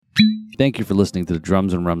Thank you for listening to the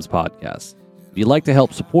Drums and Rums podcast. If you'd like to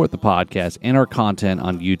help support the podcast and our content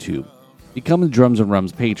on YouTube, become a Drums and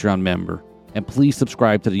Rums Patreon member, and please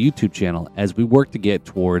subscribe to the YouTube channel as we work to get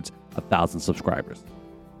towards 1,000 subscribers.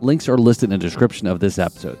 Links are listed in the description of this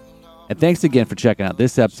episode. And thanks again for checking out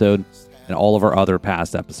this episode and all of our other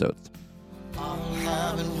past episodes.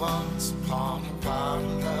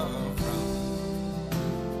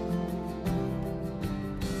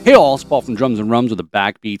 Hey all, it's Paul from Drums and Rums with the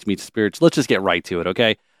Backbeats Meets Spirits. Let's just get right to it,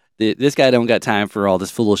 okay? This guy don't got time for all this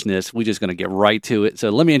foolishness. We're just going to get right to it. So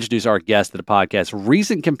let me introduce our guest to the podcast,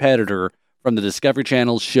 recent competitor from the Discovery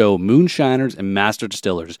Channel's show Moonshiners and Master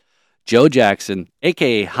Distillers, Joe Jackson,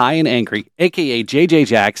 a.k.a. High and Angry, a.k.a. JJ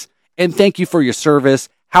Jax, and thank you for your service.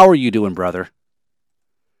 How are you doing, brother?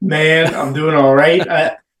 Man, I'm doing all right.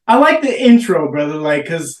 I like the intro, brother, like,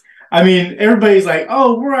 because, I mean, everybody's like,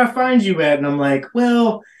 oh, where I find you at? And I'm like,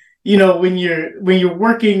 well, you know, when you're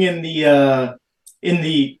working in the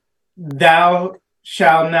thou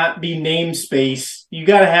shall not be namespace, you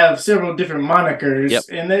got to have several different monikers, yep.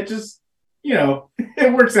 And that just, you know,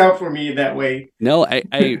 it works out for me that way. No,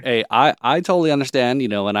 I totally understand, you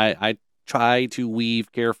know, and I try to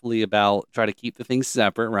weave carefully about, try to keep the things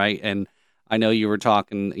separate, right? And I know you were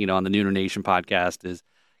talking, you know, on the Nooner Nation podcast is,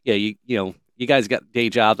 yeah, you know, you guys got day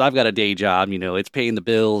jobs. I've got a day job. You know, it's paying the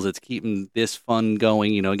bills. It's keeping this fun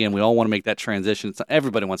going. You know, again, we all want to make that transition.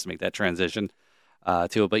 Everybody wants to make that transition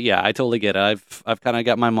to it. But yeah, I totally get it. I've kind of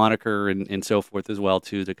got my moniker and so forth as well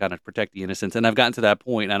too to kind of protect the innocence. And I've gotten to that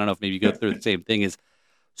point. I don't know if maybe you go through the same thing.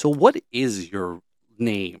 So what is your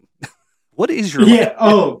name? What is your name?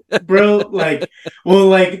 Oh, bro, like, well,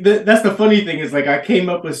 like that's the funny thing is like I came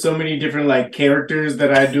up with so many different like characters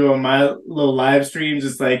that I do on my little live streams.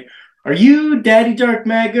 It's like, are you Daddy Dark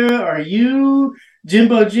MAGA? Are you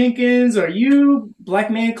Jimbo Jenkins? Are you Black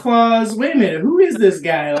Man Claus? Wait a minute, who is this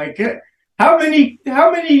guy? Like, how many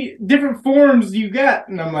different forms do you got?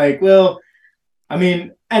 And I'm like, well, I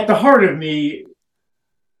mean, at the heart of me,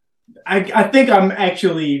 I think I'm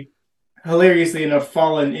actually hilariously enough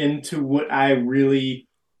fallen into what I really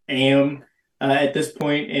am at this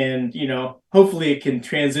point, and you know, hopefully it can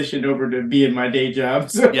transition over to being my day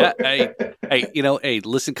job. So. Yeah, hey, you know,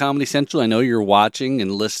 listen, Comedy Central. I know you're watching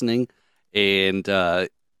and listening, and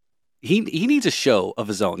he needs a show of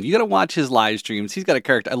his own. You got to watch his live streams. He's got a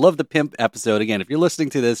character. I love the pimp episode. Again, if you're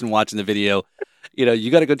listening to this and watching the video, you know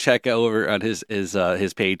you got to go check over on his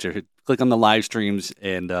page or click on the live streams,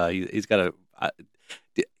 and he's got a.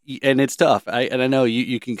 And it's tough. I know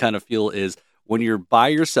you can kind of feel is when you're by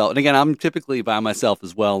yourself. And again, I'm typically by myself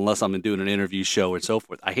as well, unless I'm doing an interview show and so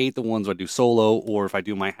forth. I hate the ones where I do solo or if I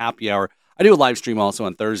do my happy hour. I do a live stream also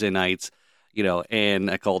on Thursday nights, you know, and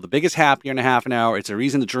I call it the biggest happy hour in a half an hour. It's a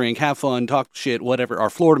reason to drink, have fun, talk shit, whatever. Our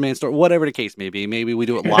Florida Man story, whatever the case may be. Maybe we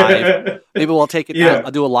do it live. Maybe we'll take it. Yeah.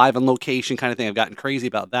 I'll do a live on location kind of thing. I've gotten crazy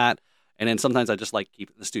about that. And then sometimes I just like keep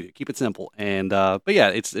it in the studio, keep it simple. And but yeah,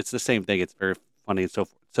 it's the same thing. It's very funny and so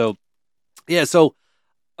forth. So yeah, so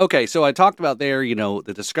okay, so I talked about there, you know,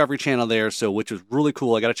 the Discovery Channel there, so which was really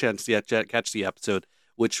cool. I got a chance to catch the episode,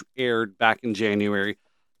 which aired back in January,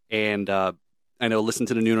 and I know listen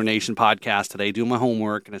to the Nooner Nation podcast today, do my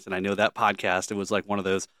homework, and I said I know that podcast. It was like one of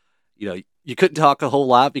those, you know, you couldn't talk a whole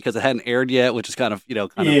lot because it hadn't aired yet, which is kind of, you know,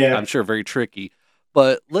 I'm sure very tricky.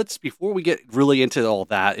 But before we get really into all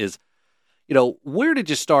that is, you know, where did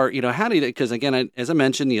you start? You know, how did it? Because again, as I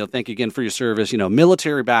mentioned, you know, thank you again for your service. You know,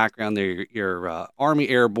 military background there, your Army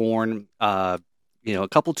Airborne. You know, a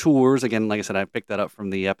couple tours. Again, like I said, I picked that up from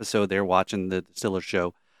the episode there, watching the Distiller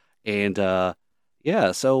show, and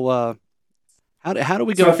yeah. So how do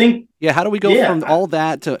we go? So I think how do we go from all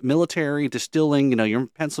that to military distilling? You know, you're in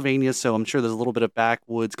Pennsylvania, so I'm sure there's a little bit of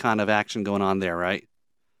backwoods kind of action going on there, right?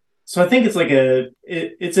 So I think it's like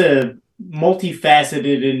it's a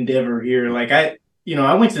multifaceted endeavor here. Like I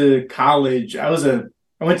went to college. I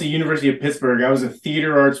went to University of Pittsburgh. I was a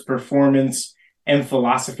theater arts, performance, and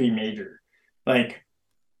philosophy major. Like,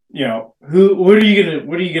 you know, what are you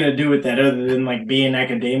gonna do with that other than like be in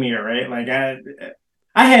academia, right? Like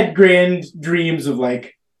I had grand dreams of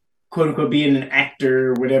like quote unquote being an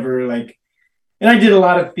actor or whatever, like, and I did a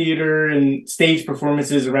lot of theater and stage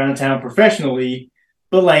performances around town professionally,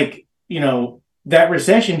 but like, you know, that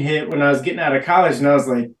recession hit when I was getting out of college, and I was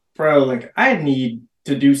like, bro, like I need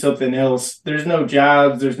to do something else. There's no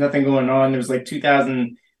jobs. There's nothing going on. It was like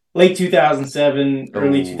late 2007,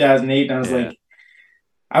 early 2008. And I was like,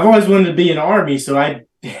 I've always wanted to be in the Army. So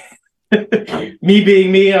me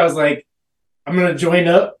being me, I was like, I'm going to join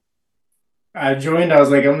up. I joined. I was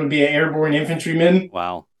like, I'm going to be an airborne infantryman.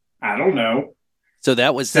 Wow. I don't know. So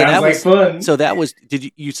that was fun. So that was,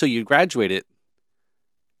 so you graduated.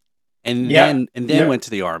 and Yeah. then went to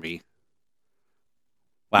the Army.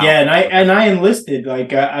 Wow. Yeah, and I enlisted.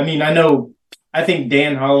 Like, I mean, I think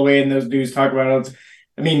Dan Holloway and those dudes talk about it.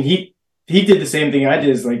 I mean, he did the same thing I did.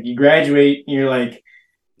 Is like you graduate and you're like,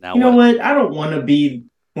 Now you know what? what? I don't want to be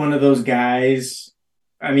one of those guys.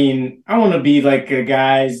 I mean, I want to be like a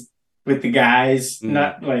guys with the guys,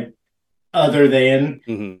 not like other than.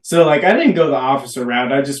 Mm-hmm. So like, I didn't go the officer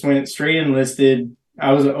route. I just went straight enlisted.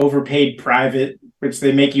 I was an overpaid private, which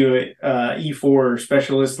they make you a E4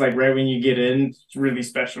 specialist like right when you get in. It's really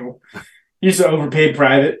special. You're just an overpaid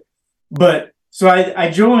private. But so I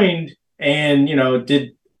joined and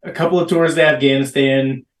did a couple of tours to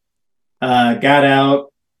Afghanistan. Got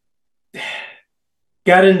out,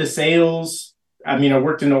 got into sales. I mean, I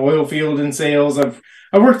worked in the oil field in sales.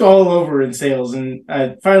 I worked all over in sales, and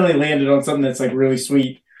I finally landed on something that's like really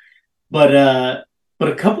sweet. But a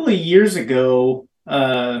couple of years ago,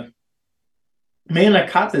 man, I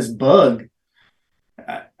caught this bug.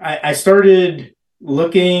 I started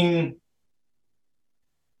looking.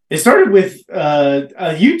 It started with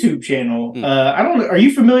a YouTube channel. I don't. Are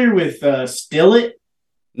you familiar with Still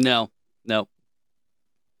No.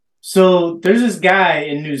 So there's this guy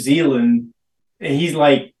in New Zealand, and he's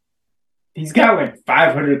got like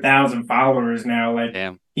 500,000 followers now. Like,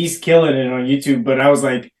 Damn. he's killing it on YouTube. But I was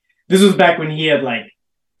like, this was back when he had like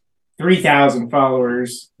 3,000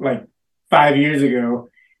 followers, like 5 years ago,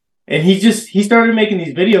 and he started making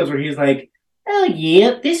these videos where he's like, "Oh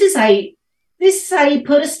yeah, this is how you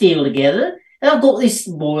put a steel together. And I've got this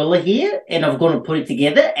boiler here, and I'm going to put it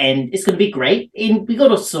together, and it's going to be great. And we got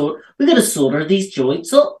to solder these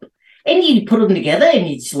joints up, and you put them together, and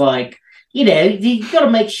it's like, you got to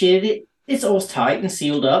make sure that it's all tight and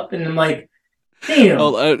sealed up." And I'm like, damn.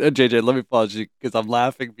 Oh, JJ, let me pause you because I'm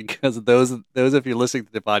laughing because of those if you're listening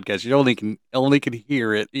to the podcast, you only can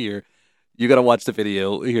hear it here. You got to watch the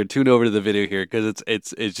video here. Tune over to the video here because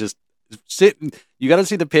it's just sitting. You got to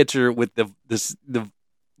see the picture with the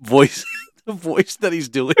voice. The voice that he's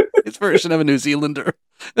doing, his version of a New Zealander.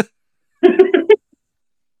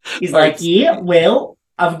 He's like, yeah, well,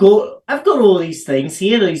 I've got all these things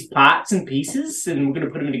here, these parts and pieces, and we're gonna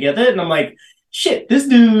put them together. And I'm like, shit, this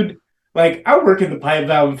dude, like, I work in the pipe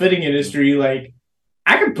valve and fitting industry, like,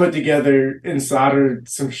 I can put together and solder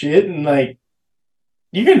some shit, and like,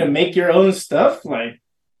 you're gonna make your own stuff, like,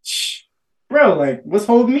 bro, like, what's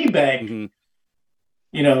holding me back? Mm-hmm.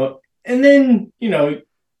 And then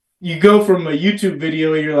you go from a YouTube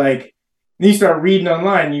video and you're like, then you start reading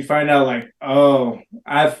online and you find out like, oh,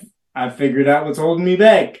 I figured out what's holding me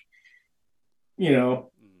back.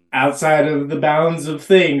 Outside of the bounds of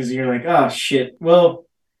things. And you're like, oh shit. Well,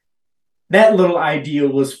 that little idea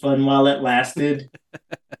was fun while it lasted.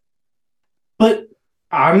 But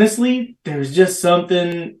honestly, there's just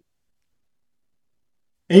something.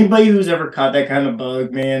 Anybody who's ever caught that kind of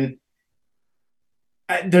bug, man,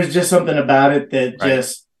 there's just something about it that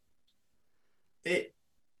just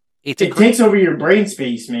it takes over your brain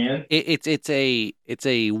space, man. It's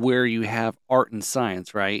a where you have art and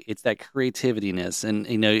science, right? It's that creativiness, and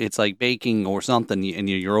it's like baking or something, and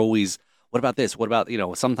you're always, what about this? What about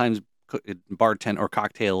sometimes bartend or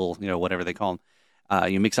cocktail, whatever they call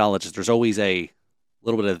them, mixologists. There's always a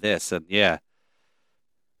little bit of this, and yeah.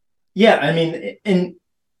 I mean,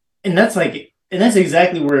 and that's like, and that's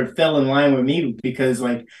exactly where it fell in line with me because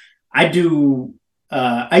like I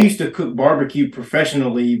used to cook barbecue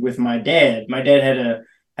professionally with my dad. My dad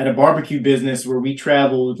had a barbecue business where we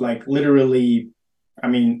traveled like literally, I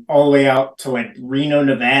mean, all the way out to like Reno,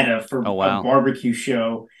 Nevada for a barbecue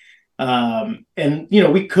show. And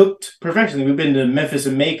we cooked professionally. We've been to Memphis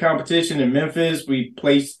in May competition in Memphis. We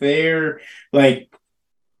placed there.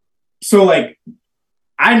 So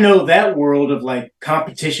I know that world of like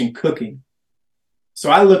competition cooking. So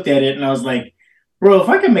I looked at it and I was like, bro, if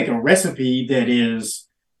I can make a recipe that is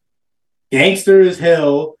gangster as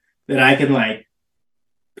hell, that I can like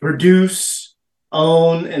produce,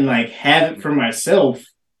 own, and like have it for myself.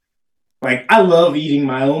 Like, I love eating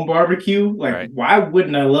my own barbecue. Like, why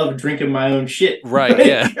wouldn't I love drinking my own shit? Right,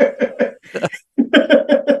 yeah.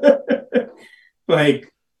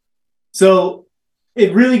 So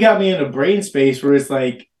it really got me in a brain space where it's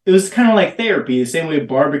like, it was kind of like therapy, the same way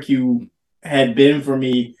barbecue had been for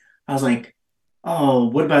me. I was like, oh,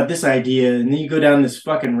 what about this idea? And then you go down this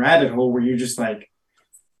fucking rabbit hole where you're just like,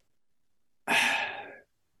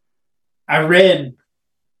 I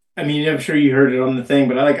mean, I'm sure you heard it on the thing,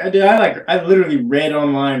 but I literally read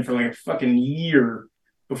online for like a fucking year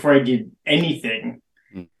before I did anything.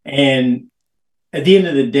 And at the end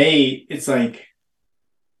of the day, it's like,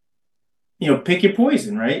 pick your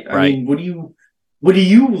poison, right? I mean, what do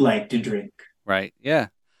you like to drink? Right. Yeah.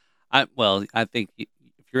 I think if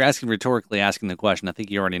you're asking rhetorically, asking the question, I think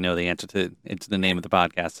you already know the answer to it's the name of the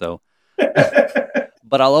podcast. So,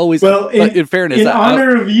 but I'll always. Well, But in fairness, in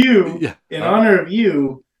honor of you, yeah.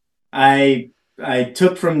 I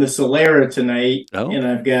took from the Solera tonight, Oh. and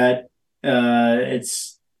I've got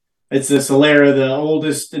it's the Solera. The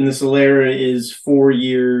oldest in the Solera is 4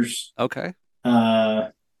 years. Okay.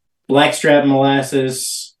 Blackstrap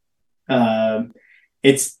molasses.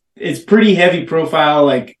 It's pretty heavy profile.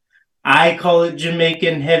 Like I call it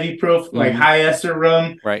Jamaican heavy profile, like high ester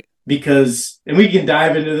rum, right? Because, and we can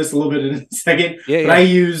dive into this a little bit in a second. Yeah, but I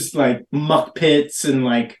use like muck pits and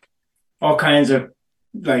like all kinds of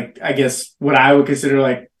like I guess what I would consider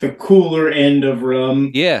like the cooler end of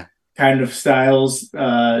rum. Yeah. Kind of styles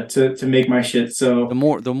to make my shit. So the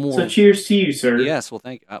more. So cheers to you, sir. Yes. Well,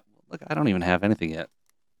 thank you. Look, I don't even have anything yet.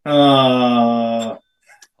 Hold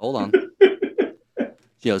on.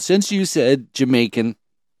 Since you said Jamaican,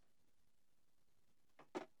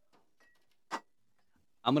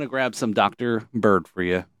 I'm gonna grab some Dr. Bird for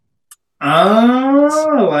you.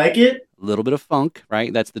 Oh, I like it. A little bit of funk,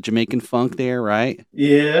 right? That's the Jamaican funk there, right?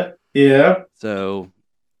 Yeah. So,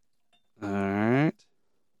 all right.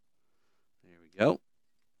 There we go.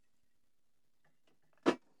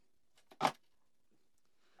 All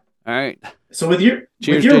right. So with your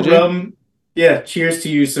JJ. rum, yeah, cheers to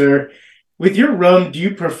you, sir. With your rum, do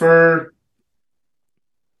you prefer?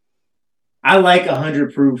 I like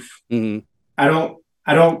 100 proof. Mm-hmm. I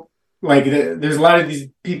don't like. There's a lot of these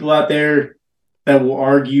people out there that will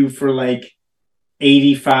argue for like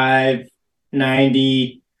 85,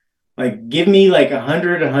 90. Like, give me like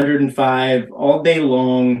 100, 105 all day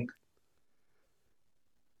long.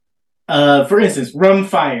 For instance, rum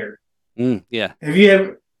fire. Yeah. Have you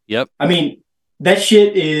ever? Yep. I mean, that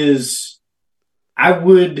shit is. I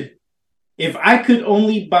would, if I could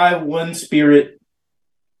only buy one spirit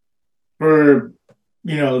for,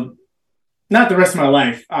 not the rest of my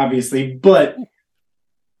life, obviously, but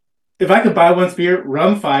if I could buy one spirit,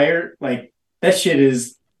 rum fire, like that shit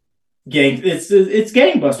is it's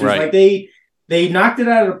gangbusters. Right. Like they knocked it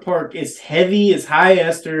out of the park. It's heavy, it's high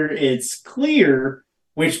ester, it's clear,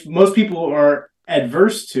 which most people are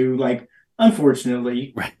adverse to, like,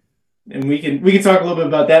 unfortunately. Right. And we can talk a little bit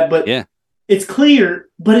about that, but yeah. It's clear,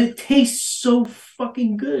 but it tastes so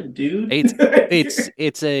fucking good, dude.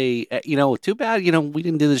 It's a too bad we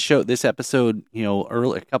didn't do this episode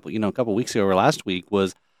early a couple weeks ago or last week.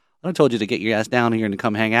 Was I told you to get your ass down here and to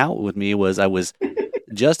come hang out with me. I was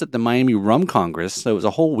just at the Miami Rum Congress, so it was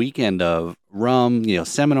a whole weekend of rum,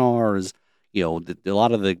 seminars, a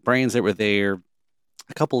lot of the brands that were there,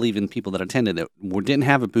 a couple even people that attended that didn't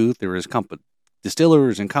have a booth. There was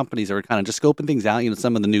distillers and companies that were kind of just scoping things out.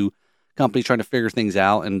 Some of the new companies trying to figure things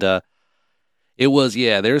out, and it was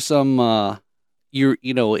there's some it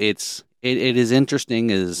is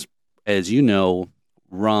interesting as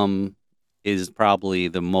rum is probably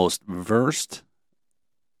the most versed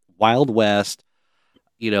Wild West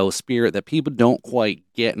spirit that people don't quite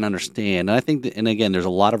get and understand. And I think and again there's a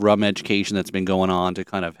lot of rum education that's been going on to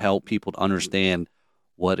kind of help people to understand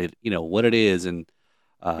what it is, and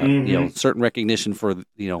certain recognition for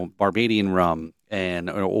Barbadian rum and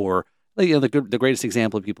or the greatest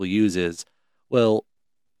example people use is, well,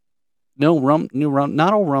 not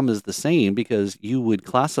all rum is the same, because you would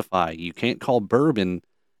classify, you can't call bourbon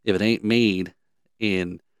if it ain't made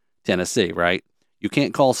in Tennessee, right? You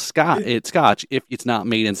can't call Scotch if it's not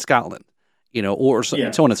made in Scotland, or so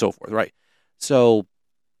on and so forth, right? So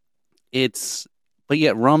but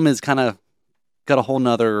yet rum is kind of got a whole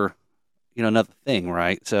nother, another thing,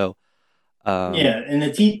 right? So. And the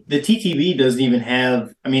TTB doesn't even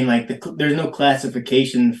have. I mean, like there's no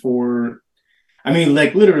classification for. I mean,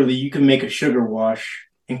 like literally, you can make a sugar wash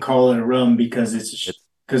and call it a rum because it's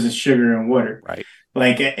sugar and water, right?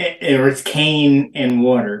 Like, or it's cane and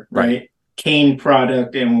water, right? Cane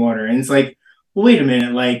product and water, and it's like, well, wait a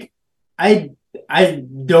minute, like I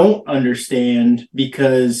don't understand,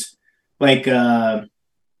 because like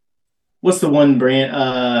what's the one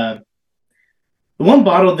brand? The one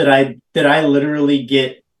bottle that I literally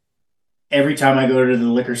get every time I go to the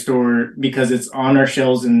liquor store, because it's on our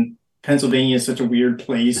shelves, and Pennsylvania is such a weird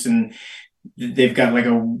place, and they've got like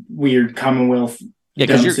a weird Commonwealth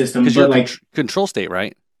system. Because you're like control state,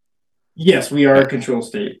 right? Yes, we are a control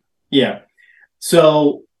state. Yeah.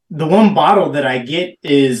 So the one bottle that I get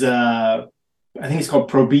is I think it's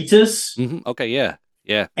called Probitas. Mm-hmm. Okay, yeah.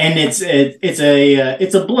 And it's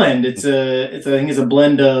a blend. I think it's a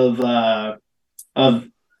blend of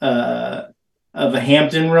a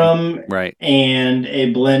Hampton rum, right, and a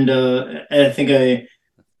blend of I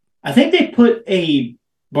think they put a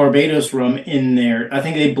Barbados rum in there. I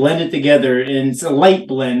think they blend it together, and it's a light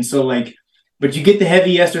blend. So like, but you get the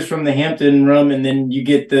heavy esters from the Hampton rum, and then you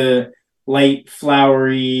get the light,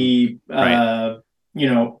 flowery, Right. you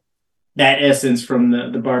know, that essence from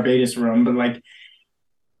the Barbados rum. But like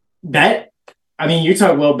that, I mean, you're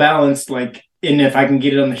talking well balanced. Like, and if I can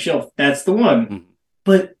get it on the shelf, that's the one. Mhm.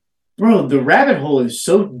 But bro, the rabbit hole is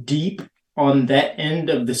so deep on that end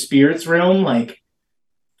of the spirits realm. Like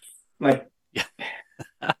Yeah.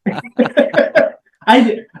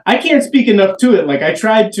 I can't speak enough to it. Like I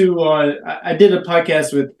tried to. I did a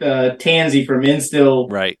podcast with Tansy from Instill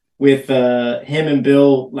Right. with him and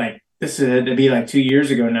Bill. Like this had to be like 2 years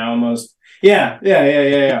ago now, almost. Yeah.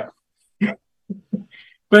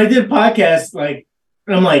 But I did a podcast like,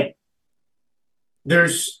 and I'm like,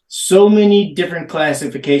 there's so many different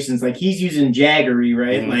classifications. Like he's using Jaggery,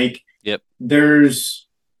 right? Mhm. Like Yep. there's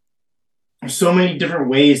so many different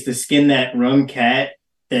ways to skin that rum cat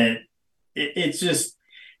that it's just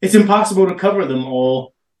it's impossible to cover them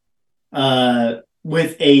all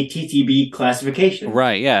with a TTB classification.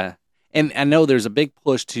 Right. Yeah. And I know there's a big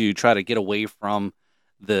push to try to get away from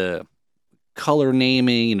the color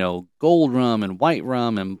naming, gold rum and white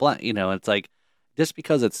rum and black, it's like just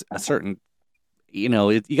because it's a certain, you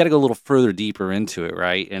got to go a little further deeper into it.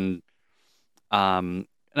 Right. And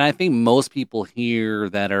I think most people here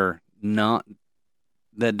that are not,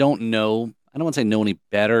 that don't know, I don't want to say know any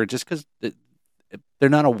better, just because they're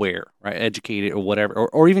not aware, right? Educated or whatever,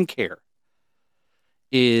 or even care,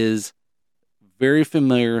 is very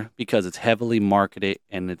familiar because it's heavily marketed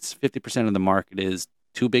and it's 50% of the market is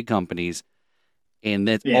two big companies. And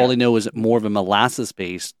that's all they know is more of a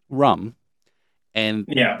molasses-based rum. And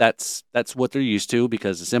that's what they're used to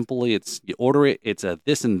because simply it's you order it, it's a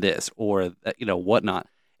this and this or whatnot,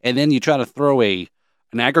 and then you try to throw an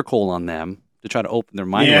agricole on them to try to open their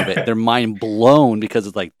mind a little bit. They're mind blown because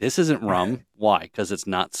it's like this isn't rum. Why? Because it's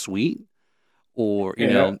not sweet, or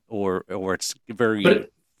or it's very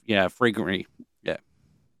fragrant. Yeah.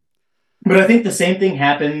 But I think the same thing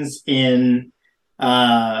happens in.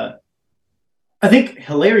 I think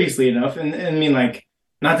hilariously enough, and I mean like.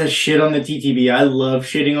 Not to shit on the TTB. I love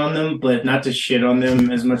shitting on them, but not to shit on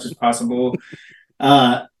them as much as possible.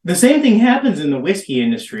 The same thing happens in the whiskey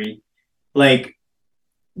industry. Like,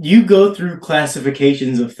 you go through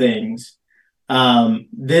classifications of things.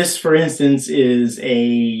 This, for instance, is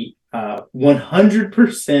a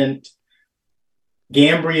 100%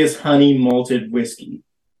 Gambrinus honey malted whiskey.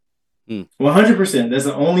 100%. That's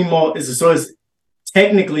the only malt. So it's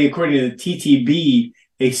technically, according to the TTB,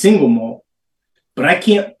 a single malt. But I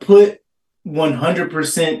can't put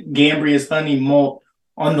 100% Gambrinus honey malt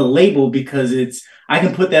on the label because I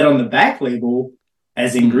can put that on the back label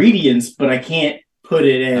as ingredients, but I can't put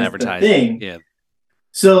it as the thing. Yeah.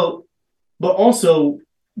 So, but also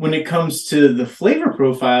when it comes to the flavor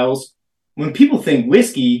profiles, when people think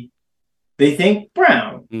whiskey, they think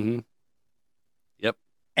brown. Mm-hmm. Yep.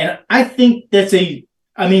 And I think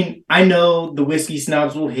I know the whiskey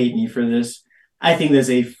snobs will hate me for this. I think that's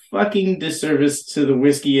a fucking disservice to the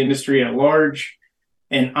whiskey industry at large.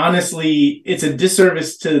 And honestly, it's a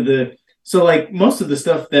disservice to so like most of the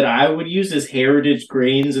stuff that I would use as heritage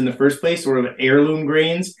grains in the first place or the heirloom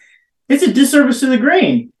grains, it's a disservice to the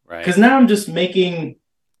grain. Right. Because now I'm just making,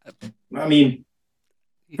 I mean,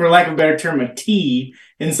 for lack of a better term, a tea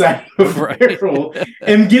inside of a barrel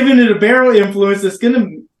and giving it a barrel influence that's going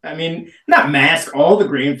to, I mean, not mask all the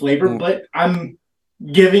grain flavor, but I'm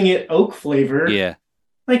giving it oak flavor. Yeah.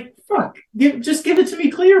 Like, fuck. Just give it to me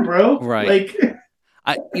clear, bro. Right.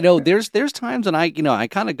 Like there's times when I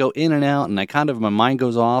kind of go in and out and my mind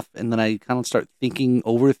goes off and then I kind of start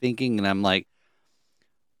overthinking and I'm like,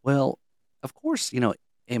 well, of course,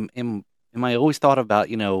 am I always thought about,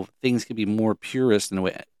 things could be more purist in a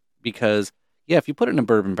way because if you put it in a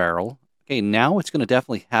bourbon barrel, okay, now it's going to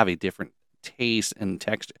definitely have a different taste and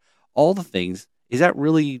texture. All the things, is that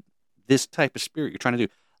really this type of spirit you're trying to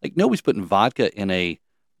do? Like nobody's putting vodka in a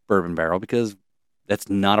bourbon barrel because that's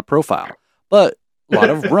not a profile. But a lot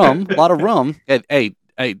of rum. Hey,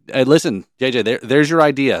 listen, JJ, there's your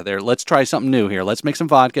idea. There, let's try something new here. Let's make some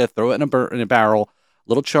vodka, throw it in a barrel, a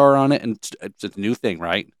little char on it, and it's a new thing,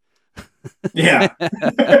 right? Yeah.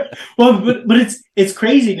 Well, but it's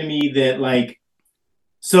crazy to me that like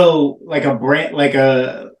a brand like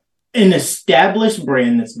an established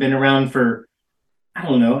brand that's been around for. I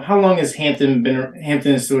don't know. How long has Hampton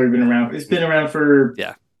Distillery been around? It's been around for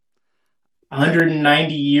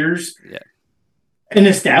 190 years. Yeah. An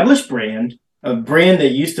established brand, a brand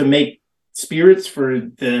that used to make spirits for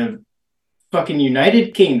the fucking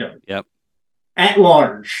United Kingdom. Yep. At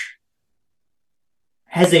large.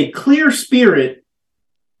 Has a clear spirit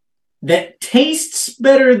that tastes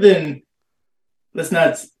better than, let's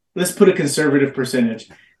put a conservative percentage.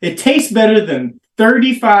 It tastes better than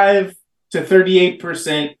 35 to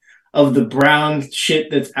 38% of the brown shit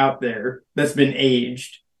that's out there that's been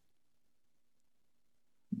aged.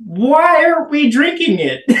 Why aren't we drinking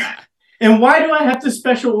it? And why do I have to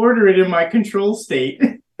special order it in my control state?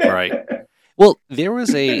 Right. Well, there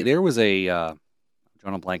was a I'm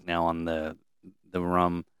drawing a blank now on the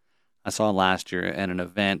rum I saw last year at an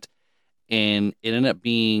event, and it ended up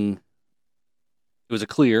being, it was a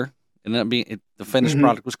clear. It ended up being, the finished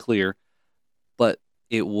product was clear, but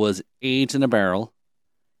it was aged in a barrel,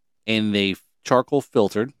 and they charcoal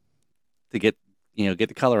filtered to get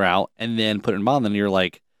the color out, and then put it in bottle. And you're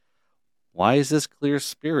like, why is this clear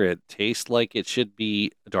spirit taste like it should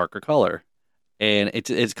be a darker color? And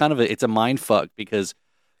it's kind of it's a mind fuck, because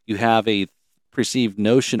you have a perceived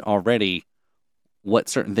notion already what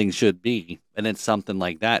certain things should be, and then something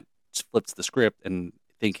like that flips the script and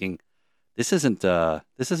thinking, this isn't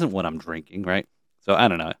what I'm drinking, right? So I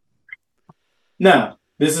don't know. No,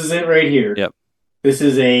 this is it right here. Yep. This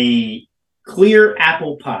is a clear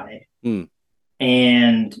apple pie. Mm.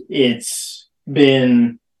 And it's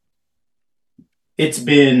been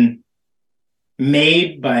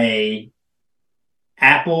made by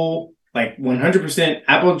apple, like 100%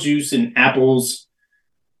 apple juice and apples.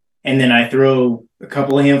 And then I throw a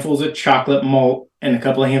couple of handfuls of chocolate malt and a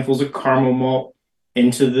couple of handfuls of caramel malt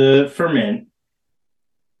into the ferment.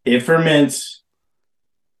 It ferments.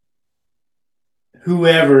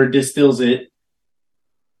 Whoever distills it,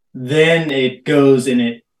 then it goes and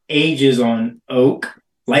it ages on oak,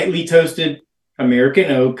 lightly toasted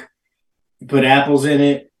American oak. You put apples in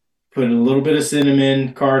it, put a little bit of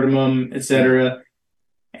cinnamon, cardamom, etc.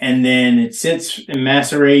 And then it sits and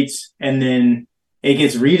macerates, and then it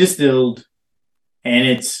gets redistilled, and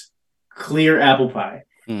it's clear apple pie.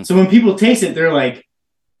 Mm. So when people taste it, they're like,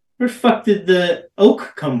 where the fuck did the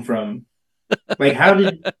oak come from? Like, how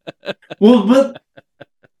did... Well,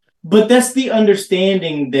 but that's the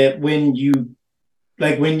understanding that when you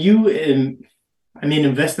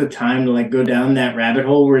invest the time to like go down that rabbit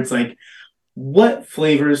hole where it's like, what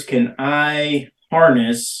flavors can I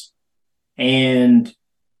harness and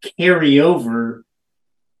carry over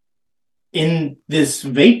in this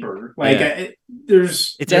vapor? Like, yeah.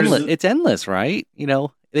 It's endless. It's endless, right?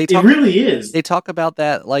 It really is. They talk about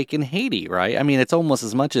that like in Haiti, right? I mean, it's almost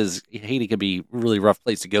as much as Haiti could be a really rough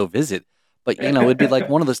place to go visit, but it'd be like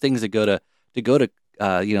one of those things that go to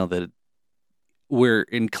where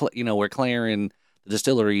Claire and the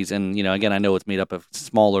distilleries, and again, I know it's made up of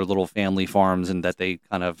smaller little family farms, and that they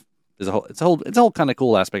kind of it's a whole kind of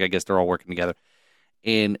cool aspect. I guess they're all working together,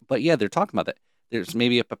 but yeah, they're talking about that. There's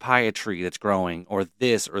maybe a papaya tree that's growing, or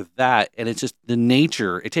this or that, and it's just the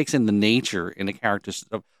nature. It takes in the nature and the characters.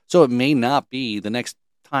 So it may not be the next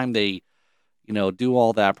time they, do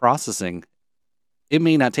all that processing, it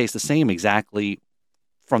may not taste the same exactly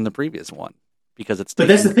from the previous one, because it's. But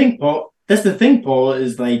that's the thing, Paul. That's the thing, Paul,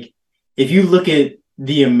 is like, if you look at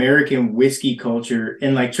the American whiskey culture,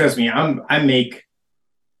 and like, trust me, I make,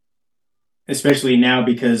 especially now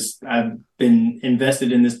because I've been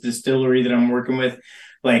invested in this distillery that I'm working with,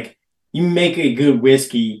 like, you make a good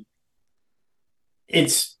whiskey,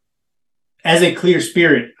 it's, as a clear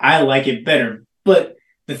spirit, I like it better. But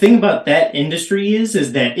the thing about that industry is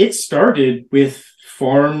that it started with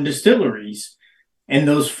farm distilleries. And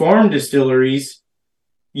those farm distilleries,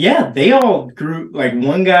 yeah, they all grew, like,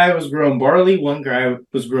 one guy was growing barley, one guy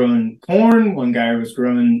was growing corn, one guy was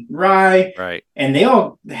growing rye. Right. And they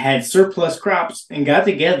all had surplus crops and got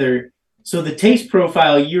together. So the taste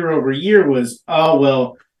profile year over year was, oh,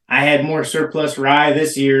 well, I had more surplus rye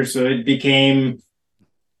this year, so it became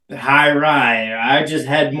high rye. I just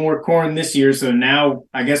had more corn this year, so now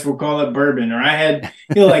I guess we'll call it bourbon. Or I had,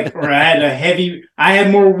 or I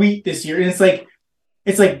had more wheat this year. And it's like,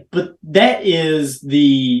 but that is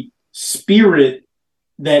the spirit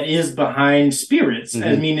that is behind spirits. Mm-hmm.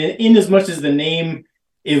 I mean, in as much as the name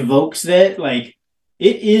evokes that, like,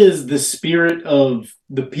 it is the spirit of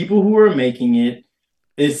the people who are making it.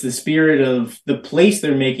 It's the spirit of the place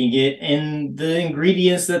they're making it and the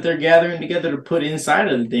ingredients that they're gathering together to put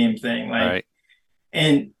inside of the damn thing. Like, right.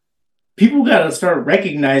 And people got to start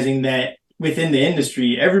recognizing that within the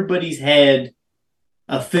industry, everybody's had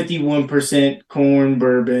a 51% corn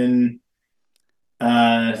bourbon.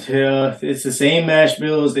 It's the same mash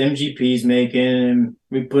bill as the MGP's making, and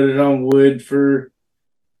we put it on wood for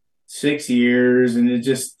 6 years, and it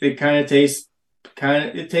tastes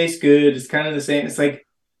good. It's kind of the same. It's like,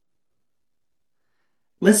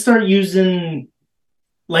 let's start using,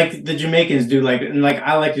 like the Jamaicans do, like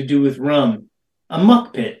I like to do with rum, a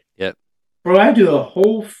muck pit. Yep. Bro, I do a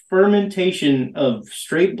whole fermentation of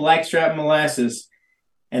straight blackstrap molasses,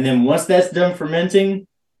 and then once that's done fermenting,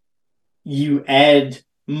 you add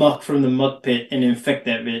muck from the muck pit and infect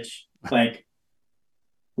that bitch. Like,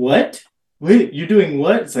 what? Wait, you're doing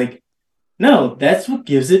what? It's like, no, that's what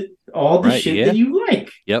gives it all the Right? shit that Yeah. you like.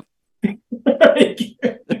 Yep. Like,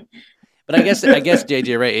 But I guess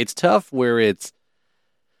JJ, right? It's tough where it's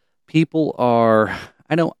people are.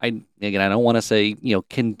 I don't want to say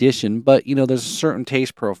conditioned, but there's a certain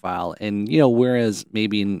taste profile, and whereas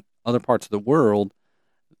maybe in other parts of the world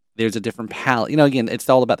there's a different palate. Again, it's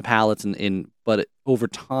all about the palates, but over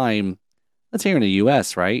time, let's here in the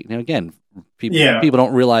U.S., right? Again, yeah, people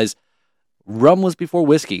don't realize rum was before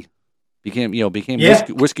whiskey became yeah.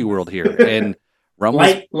 whiskey world here, and rum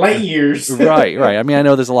was Light years. right. I mean, I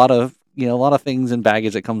know there's a lot of things and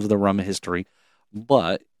baggage that comes with the rum history,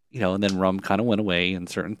 but and then rum kind of went away and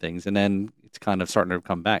certain things, and then it's kind of starting to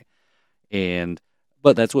come back, and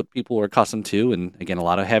but that's what people are accustomed to, and again, a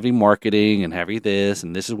lot of heavy marketing and heavy this,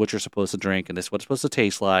 and this is what you're supposed to drink, and this is what it's supposed to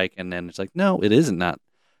taste like, and then it's like, no, it isn't not.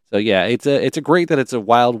 So yeah, it's a great that it's a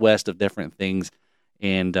wild west of different things,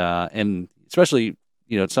 and especially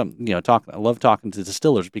some talk. I love talking to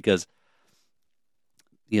distillers because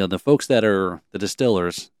the folks that are the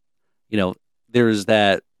distillers, there's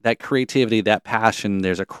that creativity, that passion.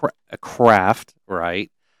 There's a craft,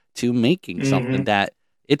 right, to making something Hmm. that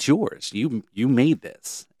it's yours. You made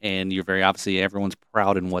this, and you're very obviously everyone's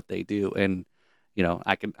proud in what they do, and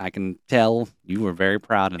I can tell you were very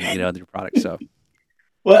proud in your product. So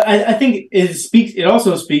Well, I think it speaks. It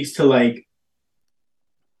also speaks to like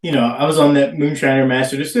I was on that Moonshiner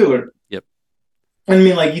Master Distiller. yep, I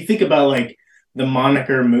mean, like you think about like the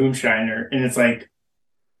moniker Moonshiner, and it's like,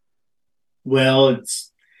 well,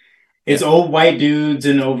 it's yeah, old white dudes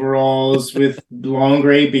in overalls with long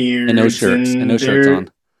gray and no beards, shirts and no and shirts they're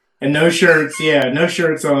on. and no shirts, yeah, no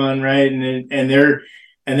shirts on, right? And they're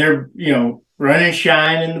running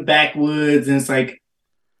shine in the backwoods, and it's like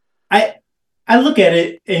I I look at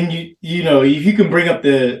it, and if you can bring up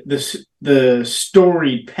the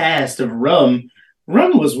storied past of rum.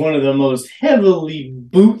 Rum was one of the most heavily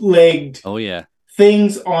bootlegged Oh yeah,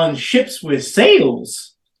 things on ships with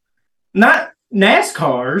sails, not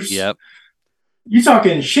NASCARs. yep, You're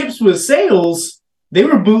talking ships with sails. They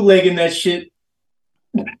were bootlegging that shit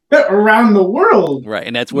around the world. right,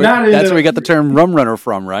 and that's where Not in that's where we the got the term rum runner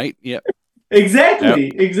from, right? Yep, yep,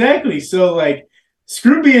 exactly. So like,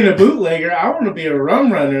 screw being a bootlegger. I want to be a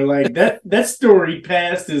rum runner. Like that story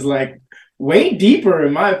past is like way deeper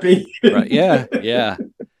in my right, opinion. yeah, yeah.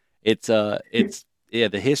 It's yeah,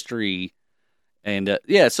 the history. And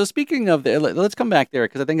yeah, so speaking of let's come back there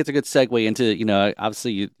because I think it's a good segue into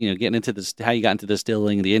obviously getting into this how you got into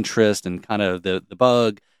distilling, the interest, and kind of the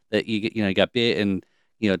bug that you got bit, and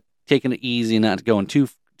taking it easy, not going too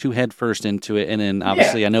head first into it, and then Yeah,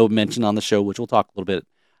 obviously I know mentioned on the show, which we'll talk a little bit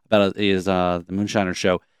about, is the Moonshiner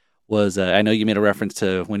show. Was I know you made a reference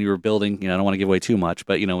to when you were building. I don't want to give away too much,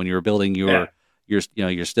 but when you were building yeah.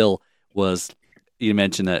 your still was you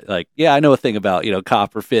mentioned that like yeah I know a thing about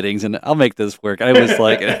copper fittings and I'll make this work. I was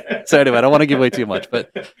like so anyway I don't want to give away too much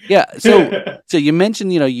but yeah so you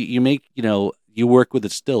mentioned you make you work with a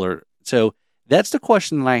distiller, so that's the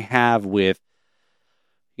question that I have with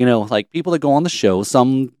like people that go on the show.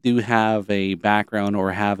 Some do have a background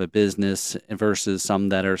or have a business versus some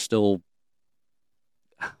that are still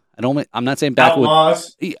I'm not saying backwoods.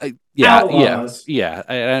 Outlaws, Yeah. outlaws.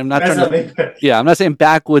 I'm not That's trying how to. they put it. Yeah, I'm not saying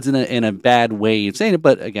backwoods in a bad way of saying it,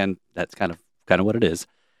 but again, that's kind of what it is.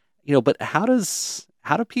 But how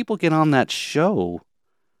do people get on that show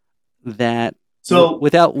that So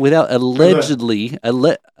without go allegedly,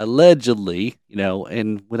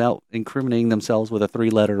 and without incriminating themselves with a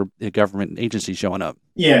three-letter government agency showing up?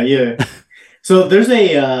 yeah, yeah. So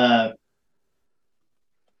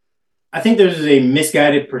I think there's a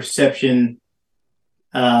misguided perception,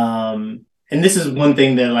 and this is one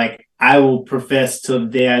thing that like I will profess till the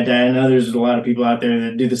day I die. I know there's a lot of people out there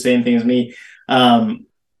that do the same thing as me. Um,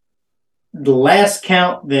 the last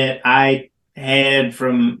count that I had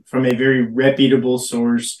from a very reputable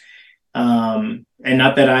source, and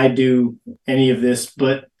not that I do any of this,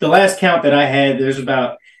 but the last count that I had, there's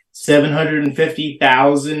about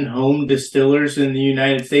 750,000 home distillers in the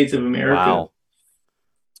United States of America. Wow,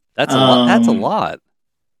 that's a lot. That's a Um, lot.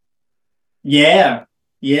 yeah,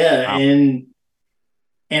 yeah, Wow.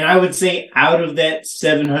 and I would say out of that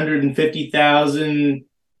 750,000,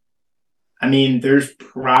 I mean, there's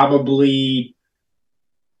probably,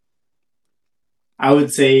 I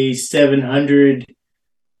would say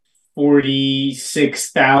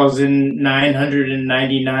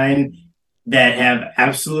 746,999 that have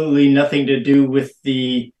absolutely nothing to do with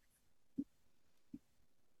the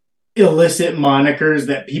illicit monikers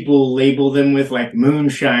that people label them with, like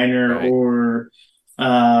moonshiner Right. or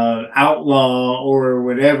outlaw or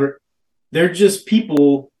whatever. They're just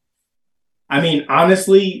people. I mean,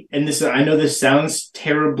 honestly, and this, I know this sounds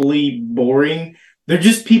terribly boring. They're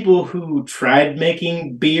just people who tried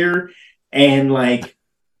making beer, and like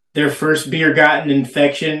their first beer got an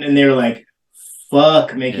infection and they were like,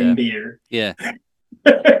 fuck making Yeah. beer. Yeah.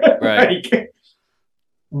 Right. Like,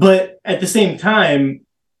 but at the same time,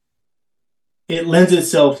 it lends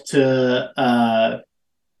itself to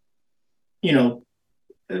you know,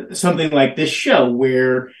 something like this show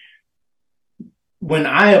where when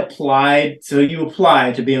I applied, so you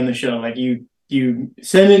apply to be on the show, like you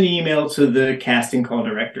send an email to the casting call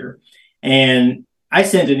director, and I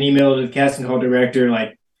sent an email to the casting call director,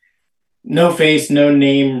 like no face, no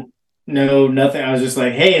name, no nothing. I was just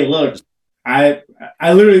like, hey, look, I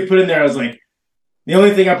I literally put in there. I was like, the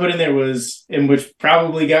only thing I put in there was, and which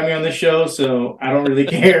probably got me on the show, so I don't really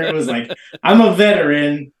care. It was like, I'm a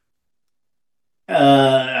veteran.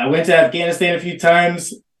 I went to Afghanistan a few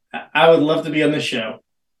times. I would love to be on the show,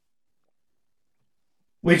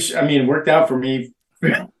 which I mean worked out for me.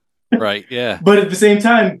 Right. Yeah. But at the same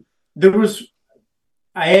time, there was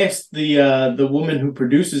I asked the woman who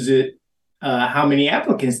produces it how many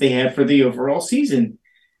applicants they had for the overall season,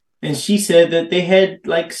 and she said that they had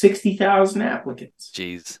like 60,000 applicants.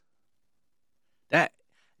 Jeez. That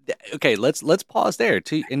okay, let's pause there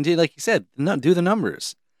too, and like you said, do the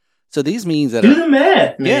numbers. So these means that Do the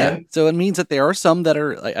math, man. yeah. So it means that there are some that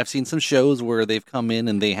are like I've seen some shows where they've come in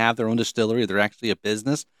and they have their own distillery. They're actually a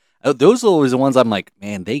business. Those are always the ones I'm like,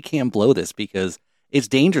 man, they can't blow this because it's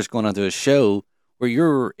dangerous going onto a show where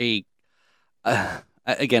you're a.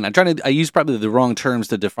 Again, I use probably the wrong terms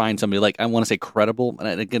to define somebody. Like I want to say credible,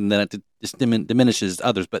 and again, then it just diminishes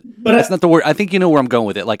others. But But that's not the word. I think you know where I'm going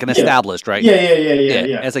with it. Like an yeah, established, right? yeah.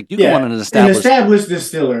 It's like you go Yeah, on an an established, established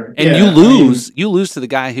distiller, and yeah. I mean, you lose to the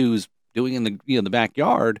guy who's doing in the the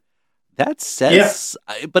backyard. That yeah, says,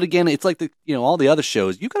 but again, it's like the all the other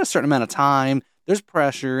shows. You got a certain amount of time. There's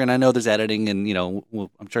pressure, and I know there's editing, and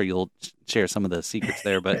well, I'm sure you'll share some of the secrets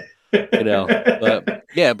there. But but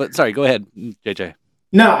yeah, but sorry, go ahead, JJ.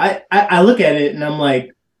 no, I look at it and I'm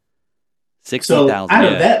like, Sixty so thousand,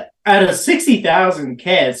 yeah, out of 60,000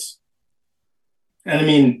 cats, and I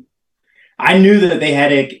mean, I knew that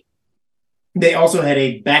they also had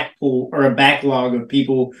a back pool or a backlog of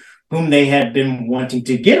people whom they had been wanting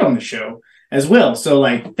to get on the show as well. So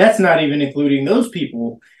like that's not even including those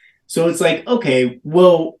people. So it's like, okay,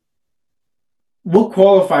 well, what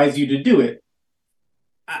qualifies you to do it?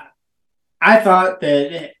 I thought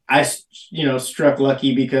that I, struck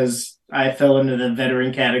lucky because I fell into the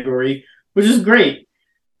veteran category, which is great.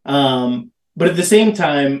 But at the same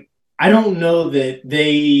time, I don't know that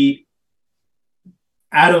they,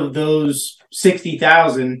 out of those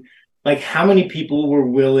 60,000, like how many people were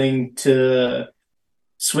willing to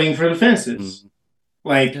swing for the fences? mm,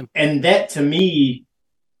 Like, yeah, and that to me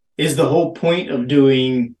is the whole point of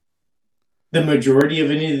doing the majority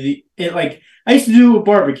of any of like I used to do a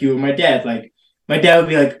barbecue with my dad. Like my dad would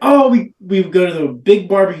be like, "Oh, we would go to the big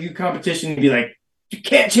barbecue competition and be like, you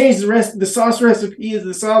can't change the rest. The sauce recipe is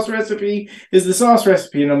the sauce recipe is the sauce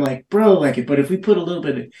recipe." And I'm like, "Bro, like, but if we put a little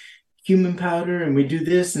bit of cumin powder and we do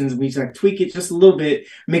this and we like tweak it just a little bit,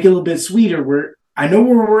 make it a little bit sweeter. I know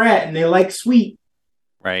where we're at, and they like sweet,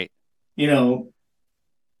 right, you know."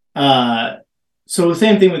 So the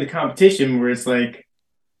same thing with the competition where it's like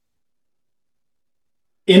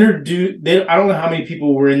introduce. I don't know how many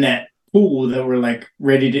people were in that pool that were like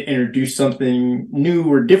ready to introduce something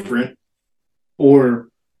new or different, or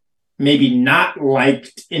maybe not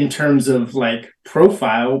liked in terms of like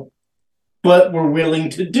profile, but were willing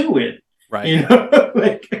to do it. right. You know,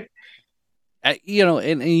 like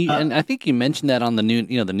And I think you mentioned that on the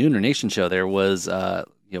the Nooner Nation show. There was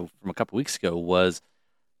from a couple weeks ago was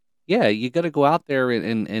yeah, you got to go out there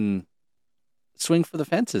and swing for the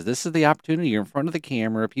fences. This is the opportunity. You're in front of the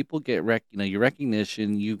camera. People get your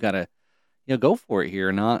recognition. You got to go for it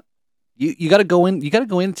here. Not you got to go in. You got to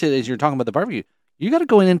go into as you're talking about the barbecue. You got to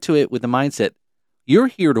go into it with the mindset you're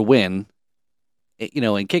here to win.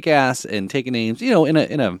 And kick ass and take names. In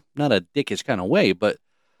a not a dickish kind of way, but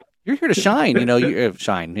you're here to shine. You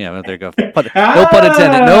shine. Yeah, there you go. No pun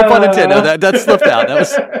intended. No pun intended. No, that slipped out. That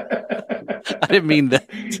was. I didn't mean that.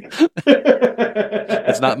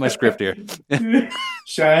 It's not my script here.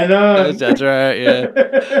 Shine on. That's right. Yeah.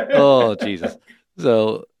 Oh Jesus.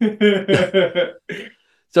 So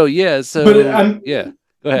yeah. So But yeah.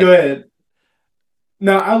 Go ahead. go ahead.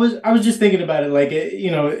 No, I was just thinking about it, like,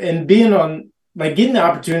 and being on, like, getting the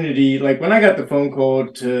opportunity, like when I got the phone call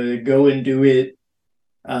to go and do it,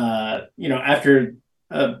 after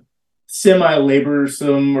a semi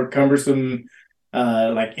laborsome or cumbersome,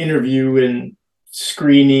 like interview and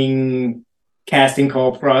screening, casting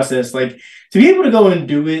call process, like to be able to go and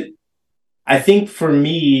do it, I think for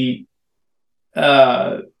me,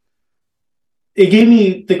 uh, it gave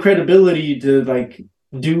me the credibility to like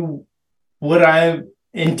do what I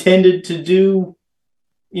intended to do,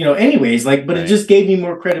 anyways, like, but it Right. just gave me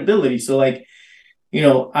more credibility. So like,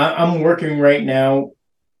 I'm working right now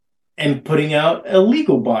and putting out a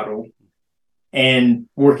legal bottle and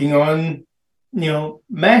working on,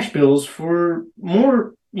 mash bills for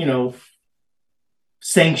more,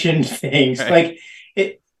 sanctioned things. Right.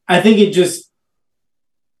 Like I think it just,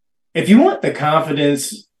 if you want the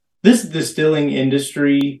confidence, this distilling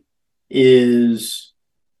industry is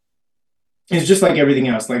is just like everything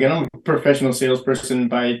else. Like, I'm a professional salesperson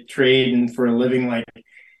by trade and for a living. Like,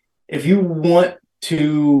 if you want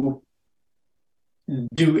to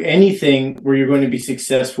do anything where you're going to be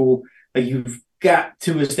successful, like you've got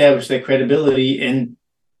to establish that credibility. And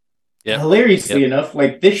Yep. hilariously Yep. enough,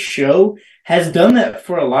 like this show has done that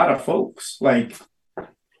for a lot of folks. Like,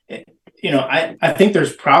 I think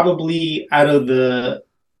there's probably out of the,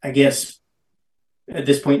 I guess at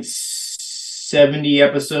this point, 70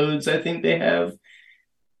 episodes, I think they have,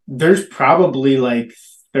 there's probably like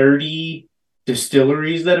 30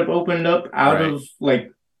 distilleries that have opened up out Right. of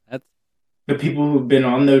like That's the people who've been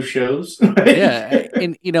on those shows. yeah,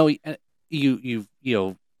 and you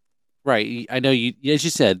right. I know you, as you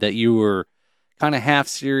said, that you were kind of half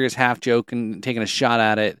serious, half joking, taking a shot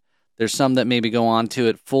at it. There's some that maybe go on to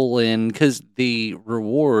it full in because the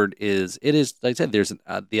reward is it is like I said. There's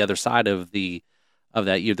the other side of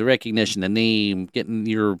that. You have the recognition, the name, getting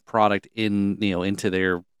your product in into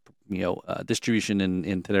their distribution and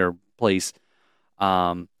into their place.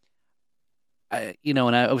 Um, and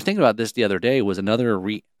I was thinking about this the other day was another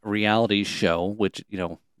reality show, which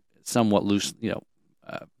somewhat loose,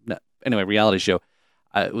 anyway, reality show.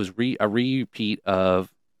 It was a repeat of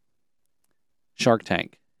Shark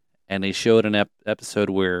Tank, and they showed an episode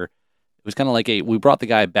where it was kind of like we brought the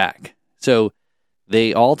guy back. So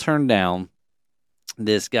they all turned down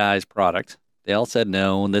this guy's product. They all said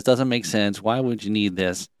no, and this doesn't make sense. Why would you need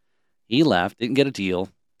this? He left, didn't get a deal.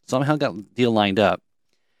 Somehow got a deal lined up,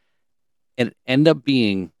 and it ended up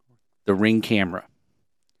being the Ring camera.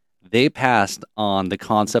 They passed on the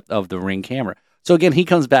concept of the Ring camera. So again, he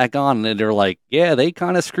comes back on, and they're like, "Yeah, they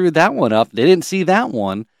kind of screwed that one up. They didn't see that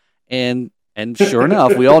one." And sure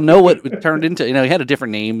enough, we all know what it turned into. He had a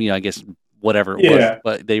different name, I guess whatever it was, Yeah.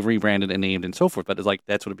 but they rebranded and named and so forth. But it's like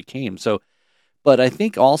that's what it became. So, but I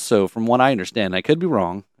think also, from what I understand, I could be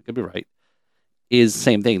wrong, I could be right, is the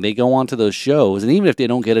same thing. They go on to those shows, and even if they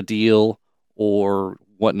don't get a deal or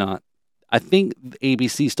whatnot, I think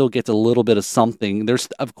ABC still gets a little bit of something. There's,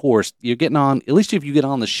 of course, you're getting on. At least if you get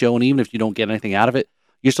on the show, and even if you don't get anything out of it,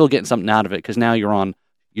 you're still getting something out of it because now you're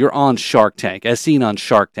on Shark Tank, as seen on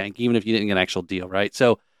Shark Tank, even if you didn't get an actual deal, right?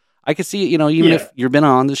 So I could see it. Even Yeah. if you've been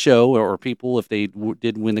on the show, or people, if they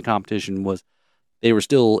did win the competition, they were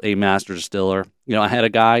still a master distiller. I had a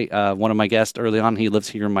guy, one of my guests early on. He lives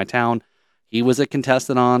here in my town. He was a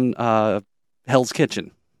contestant on Hell's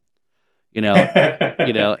Kitchen. You know,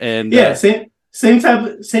 and Yeah, same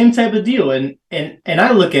type of deal. And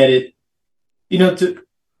I look at it,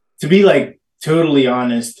 to be like totally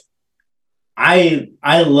honest, I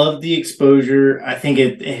love the exposure. I think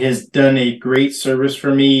it has done a great service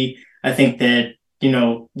for me. I think that,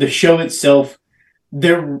 the show itself,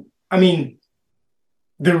 there I mean,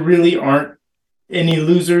 there really aren't any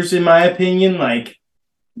losers in my opinion. Like,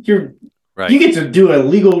 you right, get to do a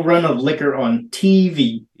legal run of liquor on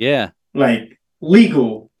TV. yeah, Like,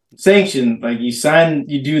 legal, sanctioned. Like, you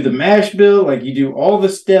do the mash bill, like you do all the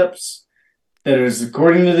steps that is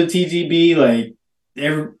according to the TTB. Like,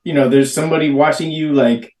 there's somebody watching you,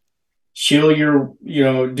 like, chill your,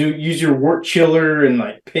 use your wort chiller and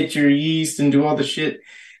like pitch your yeast and do all the shit.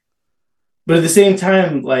 But at the same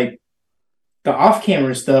time, like, the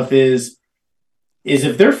off-camera stuff is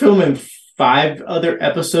if they're filming 5 other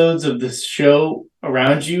episodes of this show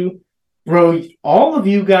around you, bro, all of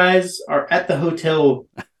you guys are at the hotel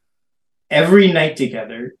every night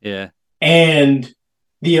together. yeah, And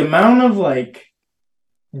the amount of like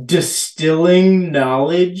distilling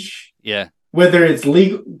knowledge, yeah, whether it's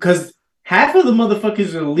legal, because half of the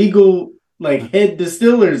motherfuckers are legal, like head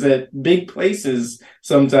distillers at big places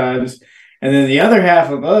sometimes. And then the other half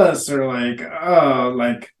of us are like, oh,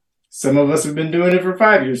 like some of us have been doing it for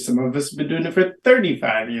 5 years, some of us have been doing it for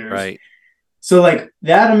 35 years. right. So like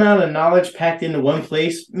that amount of knowledge packed into one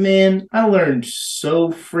place, man, I learned so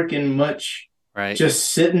freaking much Right.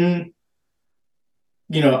 just sitting.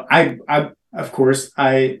 I of course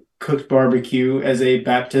I cooked barbecue as a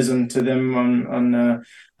baptism to them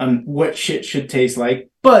on what shit should taste like.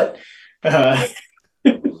 Uh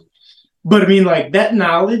but I mean like that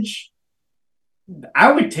knowledge,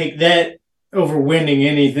 I would take that over winning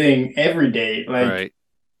anything every day. Like Right.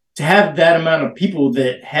 to have that amount of people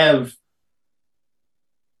that have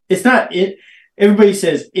it's not it everybody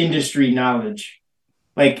says industry knowledge.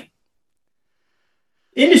 Like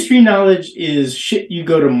industry knowledge is shit you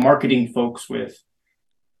go to marketing folks with.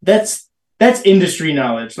 That's that's industry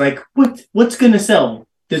knowledge. Like what's gonna sell?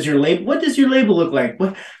 Does your label what does your label look like?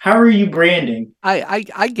 What how are you branding? I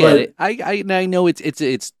get But it. I know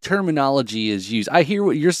it's terminology is used. I hear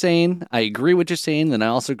what you're saying. I agree what you're saying, and I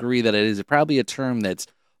also agree that it is probably a term that's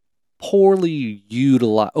poorly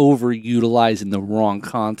overutilized in the wrong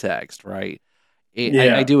context, right? I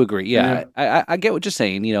yeah. do agree. Yeah. Yeah, I get what you're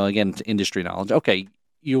saying. Again, it's industry knowledge. Okay,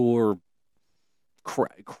 your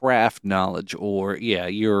craft knowledge, or yeah,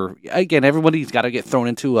 your again, everybody's got to get thrown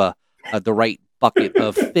into the right bucket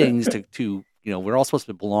of things to we're all supposed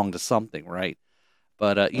to belong to something, right?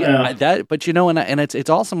 But yeah, Yeah. but and it's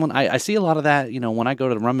awesome when I see a lot of that. When I go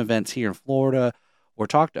to the rum events here in Florida or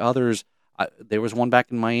talk to others. There was one back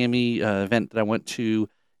in Miami event that I went to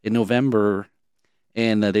in November,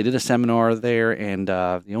 and they did a seminar there, and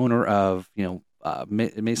the owner of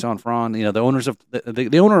Maison Franc, the owners of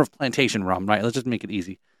the owner of Plantation Rum, right? Let's just make it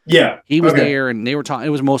easy. Yeah. He was Okay. there, and they were talking. It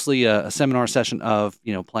was mostly a seminar session of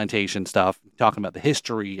plantation stuff, talking about the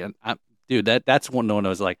history. And dude, that's one I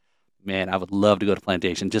was like, man, I would love to go to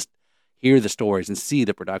plantation, just hear the stories and see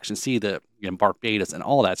the production, see the Barbados and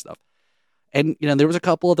all that stuff. And there was a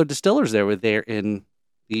couple other distillers there were there in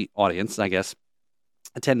the audience, I guess,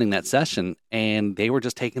 attending that session, and they were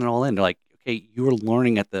just taking it all in. They're like, okay, you were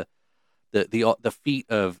learning at the feet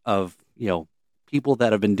of people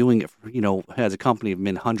that have been doing it for as a company have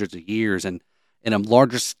been hundreds of years and in a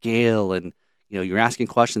larger scale, and you're asking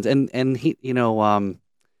questions, and he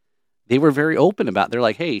they were very open about it. They're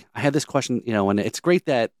like, hey, I had this question, and it's great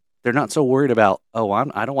that they're not so worried about, oh,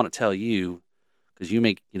 I don't want to tell you because you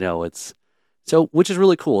make it's so, which is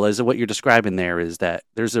really cool. As what you're describing there is that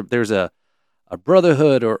there's a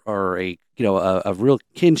brotherhood or a a real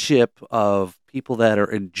kinship of people that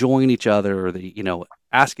are enjoying each other, or the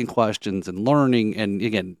asking questions and learning. And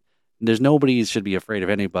again, there's nobody should be afraid of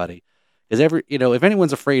anybody, because if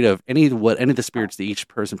anyone's afraid of any of the spirits that each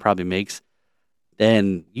person probably makes,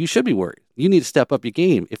 then you should be worried. You need to step up your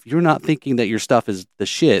game. If you're not thinking that your stuff is the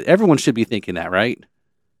shit, everyone should be thinking that, right?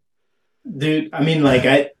 Dude, I mean like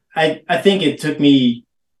I think it took me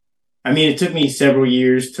several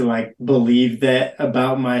years to like believe that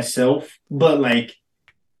about myself, but like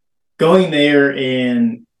going there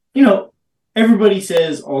and everybody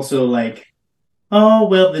says also like, oh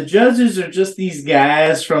well, the judges are just these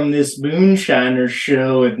guys from this moonshiner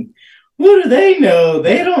show, and what do they know?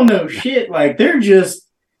 They don't know shit. Like they're just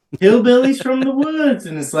hillbillies from the woods,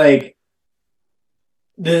 and it's like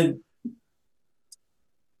the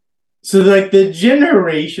so like the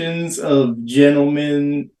generations of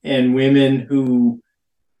gentlemen and women who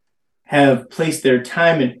have placed their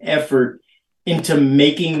time and effort into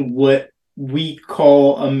making what we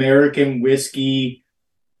call American whiskey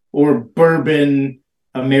or bourbon,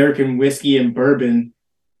 American whiskey and bourbon,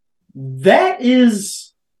 that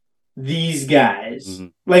is these guys. Mm-hmm.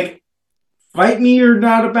 Like, fight me or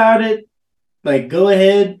not about it, like, go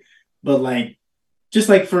ahead. But, like, just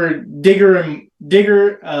like for Digger,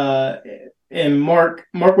 and Mark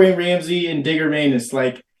Wayne Ramsey and Digger Manus,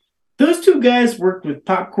 like, those two guys worked with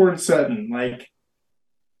Popcorn Sutton, like,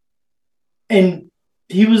 and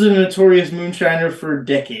he was a notorious moonshiner for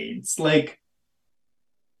decades. Like,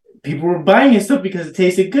 people were buying his stuff because it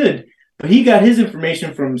tasted good, but he got his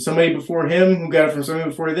information from somebody before him, who got it from somebody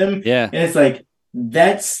before them, Yeah. and it's like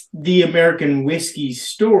that's the American whiskey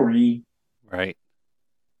story, Right.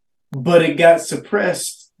 but it got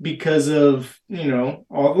suppressed because of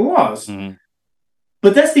all the laws. Mm-hmm.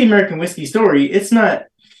 But that's the American whiskey story. It's not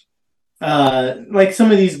like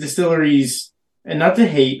some of these distilleries, and not to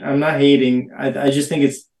hate, I'm not hating. I just think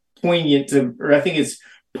it's poignant to, or I think it's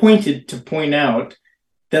pointed to point out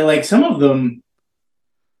that like some of them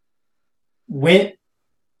went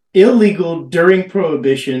illegal during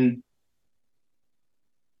Prohibition,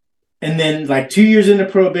 and then like 2 years into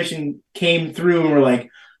Prohibition came through and were like,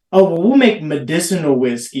 oh well, we'll make medicinal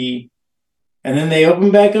whiskey. And then they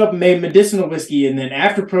opened back up and made medicinal whiskey. And then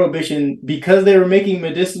after Prohibition, because they were making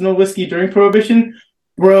medicinal whiskey during Prohibition,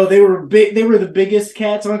 Bro, they were big. They were the biggest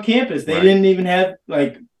cats on campus. They didn't even have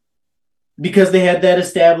like, because they had that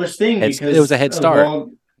established thing. Because it was a head start.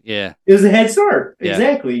 Yeah, it was a head start. Yeah.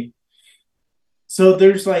 Exactly. So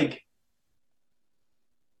there's like,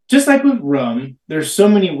 just like with rum, there's so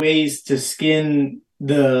many ways to skin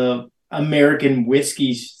the American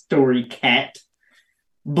whiskey story cat.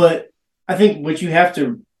 But I think what you have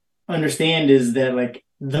to understand is that like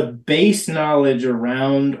the base knowledge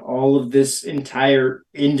around all of this entire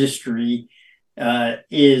industry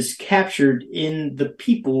is captured in the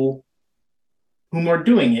people whom are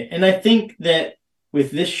doing it. And I think that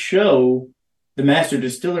with this show, the Master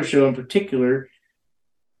Distiller Show in particular,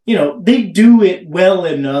 you know, they do it well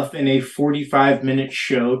enough in a 45-minute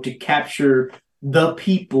show to capture the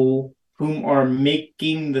people whom are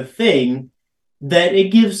making the thing, that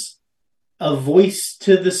it gives a voice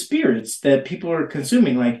to the spirits that people are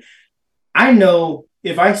consuming. Like, I know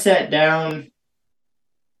if I sat down,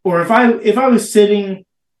 or if I was sitting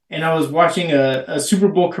and I was watching a Super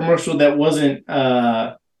Bowl commercial that wasn't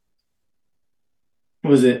Ryan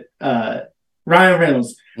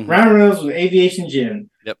Reynolds. Mm-hmm. Ryan Reynolds with Aviation Gin.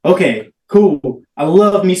 Yep. Okay, cool. I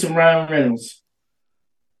love me some Ryan Reynolds.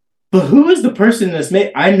 But who is the person that's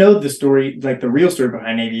made? I know the story, like the real story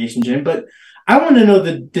behind Aviation Gin, but I want to know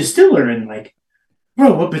the distiller and like,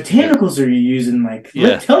 bro, what botanicals are you using? Like,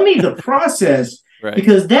 tell me the process. Right.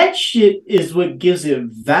 Because that shit is what gives it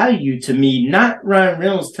value to me, not Ryan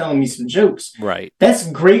Reynolds telling me some jokes. Right. That's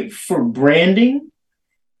great for branding,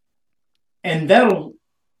 and that'll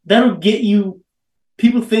get you.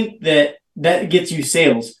 People think that gets you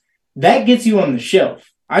sales. That gets you on the shelf.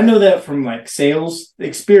 I know that from like sales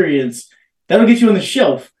experience. That'll get you on the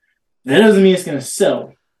shelf. That doesn't mean it's going to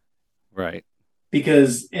sell. Right.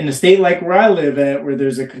 Because in a state like where I live at, where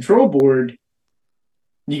there's a control board,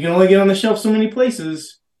 you can only get on the shelf so many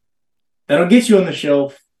places. That'll get you on the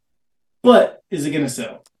shelf, but is it going to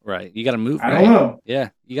sell? Right. You got to move. I don't know. Yeah.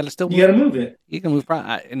 You got to still. You got to move it. You can move.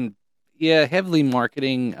 And yeah, heavily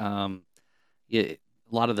marketing. A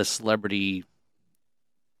lot of the celebrity.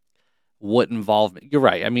 What involvement? You're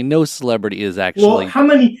right. I mean, no celebrity is actually. Well,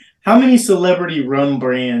 how many celebrity rum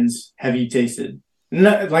brands have you tasted?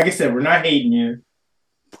 Not, like I said, we're not hating you.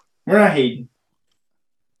 We're not hating.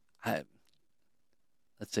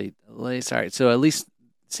 Let's see. Sorry. So at least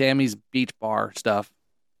Sammy's Beach Bar stuff,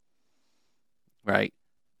 right?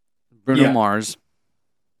 Bruno Mars.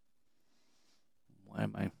 Why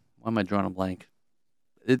am I drawing a blank?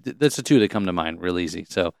 That's the two that come to mind real easy.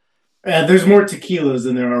 So there's more tequilas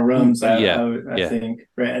than there are rums. I Yeah. think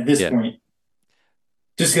right at this point,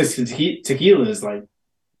 just because tequila is like,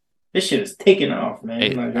 this shit is taking off,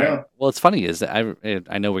 man. Well, it's funny is that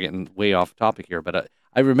I know we're getting way off topic here, but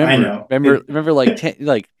I remember like 10,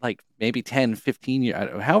 like maybe 10, 15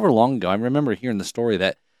 years, however long ago, I remember hearing the story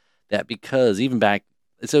that because even back,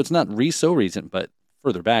 so it's not so recent, but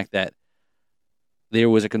further back, that there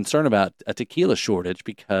was a concern about a tequila shortage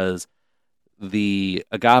because the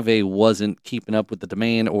agave wasn't keeping up with the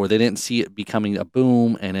demand, or they didn't see it becoming a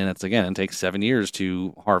boom. And then it takes 7 years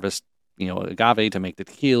to harvest, agave to make the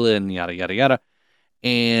tequila and yada, yada, yada.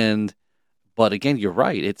 But again, you're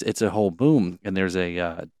right. It's a whole boom. And there's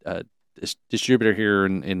a distributor here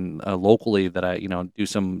in locally that I, do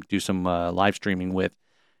some live streaming with.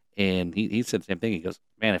 And he said the same thing. He goes,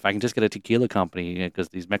 man, if I can just get a tequila company, because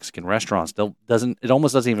these Mexican restaurants, it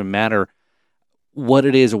almost doesn't even matter what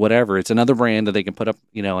it is or whatever. It's another brand that they can put up,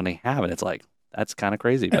 and they have it. It's like, that's kind of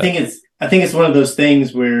crazy. I think it's one of those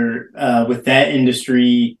things where with that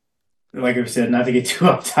industry, like I said, not to get too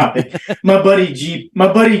off topic, my buddy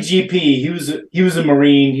GP, he was a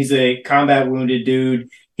Marine. He's a combat wounded dude.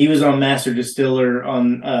 He was on Master Distiller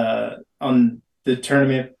on the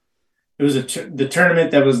tournament. It was the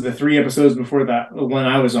tournament that was the 3 episodes before the one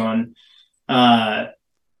I was on.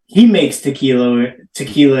 He makes tequila,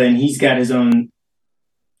 and he's got his own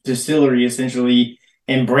distillery essentially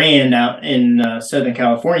and brand out in Southern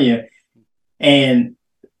California. And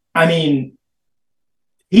I mean,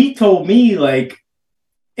 he told me, like,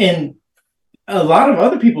 and a lot of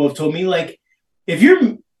other people have told me, like,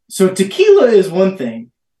 so tequila is one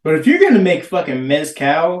thing, but if you're going to make fucking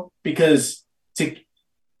mezcal, because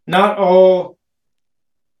no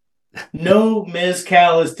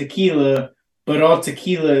mezcal is tequila, but all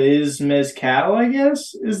tequila is mezcal, I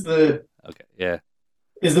guess, is the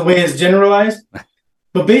way it's generalized.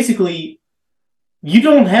 But basically, you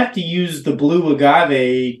don't have to use the blue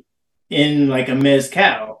agave in like a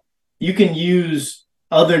mezcal. You can use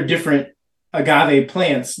other different agave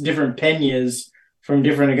plants, different peñas from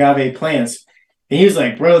different agave plants, And he was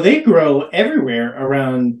like, bro, they grow everywhere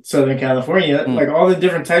around Southern California. Mm. Like all the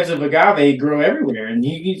different types of agave grow everywhere. And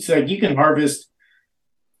it's like you can harvest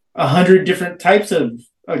 100 different types of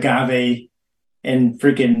agave and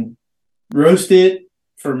freaking roast it,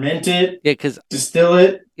 ferment it, Yeah, because distill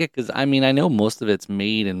it. I mean, I know most of it's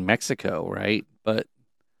made in Mexico, right? But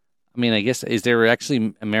I mean, I guess is there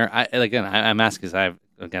actually I'm asking because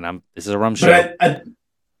this is a rum show.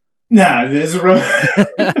 Nah, this is rum.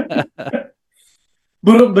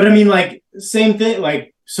 But I mean, like same thing.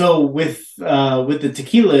 Like so with the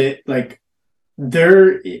tequila, like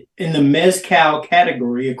they're in the mezcal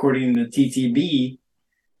category according to TTB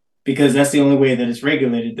because that's the only way that it's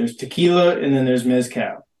regulated. There's tequila and then there's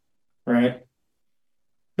mezcal, right?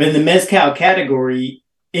 But in the mezcal category,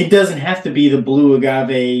 it doesn't have to be the blue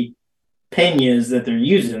agave peñas that they're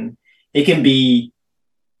using. It can be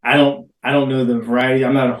I don't know the variety.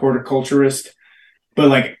 I'm not a horticulturist, but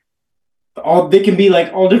like they can be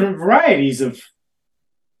like all different varieties of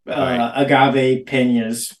Right. agave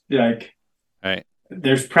peñas. Like Right.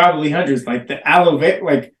 there's probably hundreds. Like the aloe,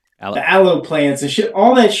 like Al- the aloe plants and shit.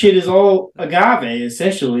 All that shit is all agave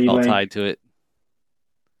essentially. all Like tied to it.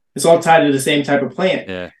 it's all tied to the same type of plant.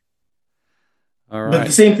 Yeah. All But the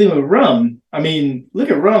right. same thing with rum. I mean, look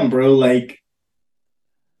at rum, bro. Like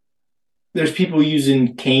there's people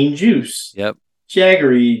using cane juice, Yep.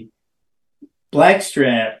 Jaggery,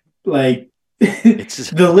 blackstrap. Like It's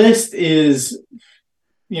just, the list is,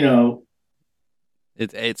 you know,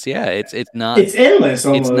 it's not it's endless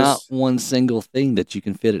almost. it's not one single thing that you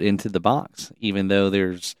can fit it into the box, even though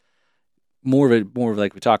there's more of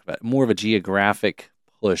like we talked about, more of a geographic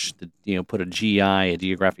push to put a GI, a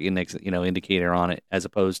geographic index, indicator on it, as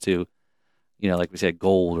opposed to like we said,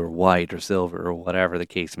 gold or white or silver or whatever the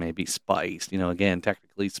case may be, spiced. Again,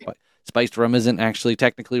 technically spiced rum isn't actually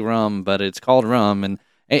technically rum, but it's called rum. And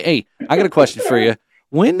hey, I got a question for you.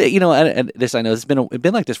 When and this I know it's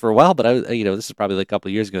been like this for a while, but this is probably like a couple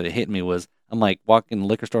of years ago. That hit me was I'm like walking in the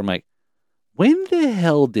liquor store. I'm like, when the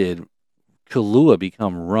hell did Kahlua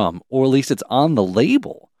become rum? Or at least it's on the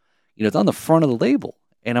label. It's on the front of the label.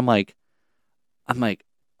 And I'm like,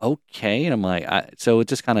 okay. And I'm like, so it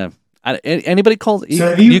just kind of anybody calls.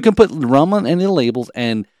 So you can put rum on any of the labels,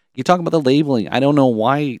 and you talk about the labeling. I don't know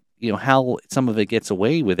why how some of it gets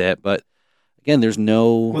away with it, but again, there's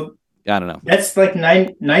no. Well, I don't know. That's like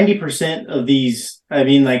 90% of these. I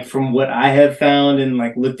mean, like from what I have found and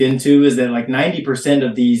like looked into, is that like 90%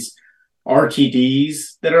 of these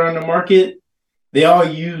RTDs that are on the market, they all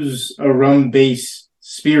use a rum-based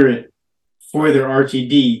spirit for their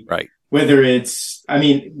RTD. Right. Whether it's, I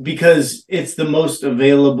mean, because it's the most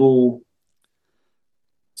available.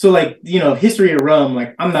 So like, history of rum,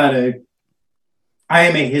 like I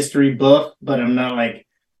am a history buff, but I'm not like,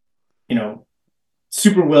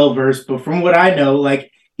 super well versed, but from what I know,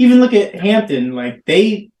 like even look at Hampton, like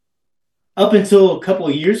they up until a couple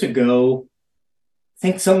of years ago, I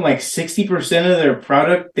think something like 60% of their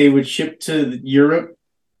product they would ship to Europe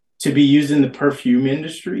to be used in the perfume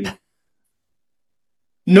industry.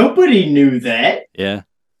 Nobody knew that. Yeah.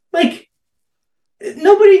 Like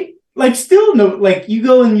nobody like still no like you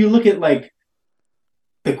go and you look at like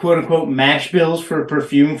the quote unquote mash bills for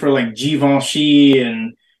perfume for like Givenchy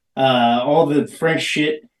and all the French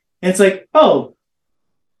shit. And it's like, oh,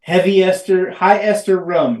 heavy ester, high ester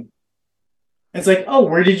rum. And it's like, oh,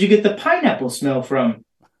 where did you get the pineapple smell from?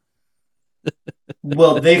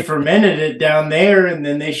 Well, they fermented it down there and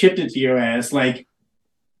then they shipped it to your ass. Like,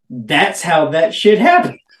 that's how that shit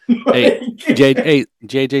happened. Hey,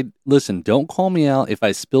 JJ, listen, don't call me out if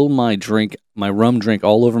I spill my rum drink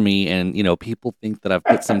all over me and, people think that I've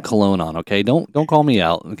put some cologne on, okay? Don't call me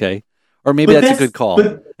out, okay? Or maybe that's a good call.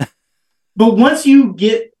 But once you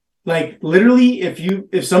get like literally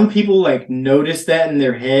if some people like notice that in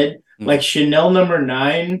their head, like Chanel number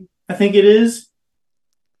 9, I think it is.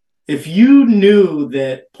 If you knew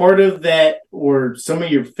that part of that or some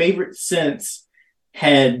of your favorite scents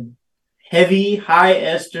had heavy, high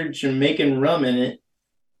ester Jamaican rum in it,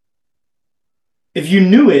 if you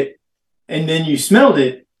knew it and then you smelled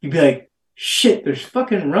it, you'd be like, shit, there's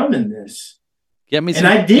fucking rum in this. Get me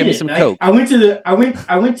some Coke. I went to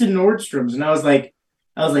Nordstrom's and I was like,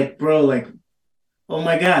 bro, like, oh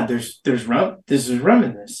my God, there's rum. There's rum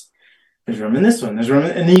in this. There's rum in this one. There's rum.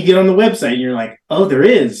 And then you get on the website and you're like, oh, there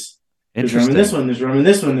is. There's rum in this one. There's rum in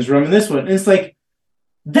this one. There's rum in this one. And it's like,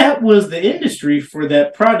 that was the industry for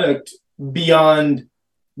that product beyond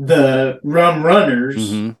the rum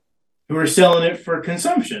runners who are selling it for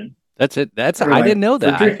consumption. That's it. I didn't know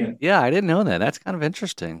that. I didn't know that. That's kind of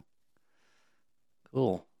interesting.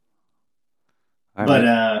 Cool.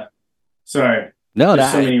 But sorry. No,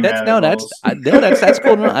 There's so many that's rabbit no, that's holes. no, that's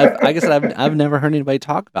cool. No, I guess I've never heard anybody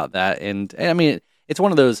talk about that, and I mean it's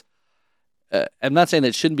one of those. I'm not saying that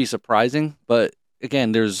it shouldn't be surprising, but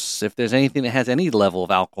again, if there's anything that has any level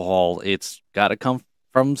of alcohol, it's got to come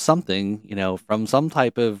from something, from some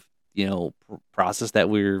type of process that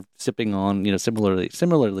we're sipping on,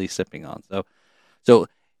 similarly sipping on. So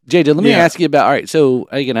JJ, let me ask you about. All right, so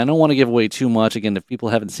again, I don't want to give away too much. Again, if people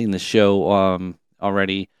haven't seen the show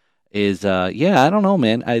already, I don't know,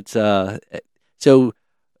 man. It's so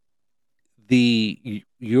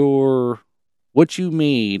what you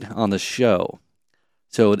made on the show.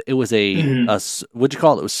 So it was what'd you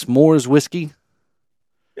call it? It was s'mores whiskey.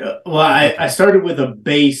 Well, I started with a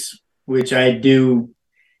base, which I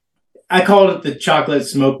called it the chocolate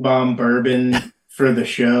smoke bomb bourbon for the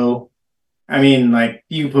show. I mean, like,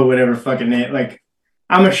 you put whatever fucking name. Like,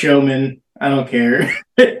 I'm a showman. I don't care.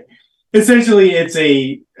 Essentially, it's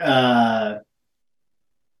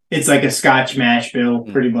like a Scotch mash bill,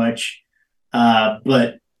 pretty much.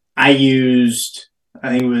 But I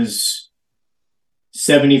think it was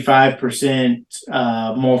 75%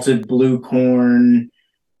 malted blue corn,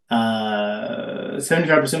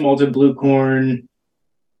 75% malted blue corn,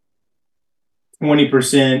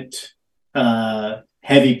 20%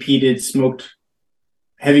 heavy peated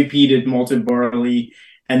malted barley,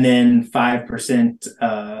 and then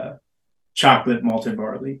 5% chocolate malted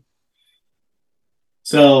barley.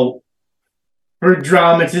 So for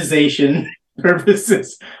dramatization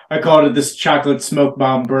purposes, I called it this chocolate smoke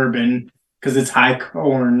bomb bourbon because it's high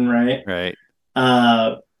corn, right? Right.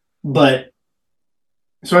 But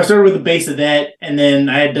so I started with the base of that, and then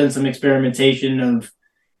I had done some experimentation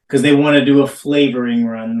because they want to do a flavoring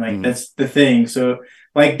run. Like, that's the thing. So,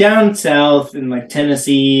 like, down south in, like,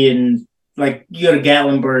 Tennessee and, like, you go to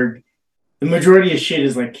Gatlinburg, the majority of shit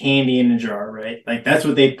is, like, candy in a jar, right? Like, that's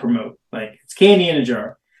what they promote. Like, it's candy in a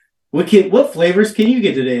jar. What flavors can you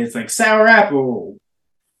get today? It's, like, sour apple,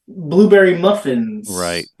 blueberry muffins.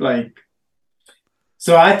 Right. Like,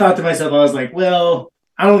 so I thought to myself, I was like, well,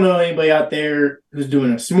 I don't know anybody out there who's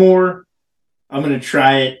doing a s'more. I'm going to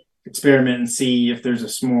try it, experiment, and see if there's a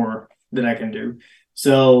s'more that I can do.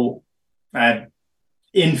 So I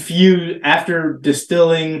infused, after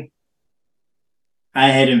distilling, I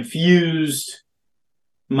had infused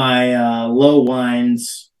my low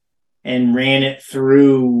wines and ran it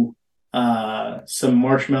through some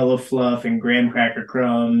marshmallow fluff and graham cracker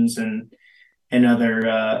crumbs and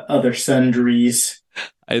other sundries.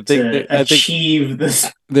 I think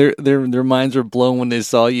this. Their minds were blown when they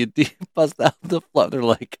saw you bust out the fluff. They're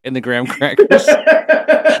like, and the graham crackers.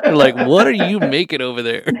 They're like, what are you making over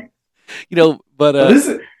there? But this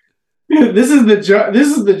is the jar.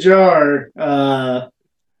 This is the jar of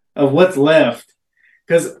what's left,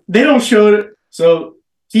 because they don't show it. So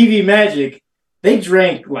TV Magic, they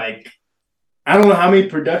drank, like, I don't know how many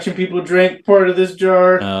production people drank part of this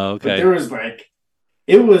jar. Oh, okay. But there was, like,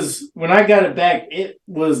 it was, when I got it back, it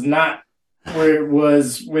was not where it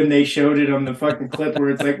was when they showed it on the fucking clip where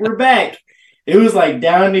it's like, we're back. It was, like,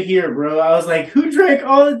 down to here, bro. I was like, who drank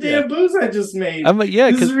all the damn booze I just made?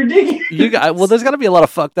 This is ridiculous. Well, there's got to be a lot of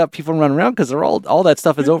fucked up people running around because they're all that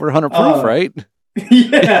stuff is over 100 proof, right?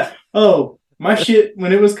 Yeah. Oh, my shit,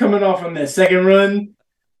 when it was coming off on that second run,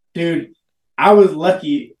 dude, I was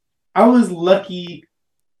lucky. I was lucky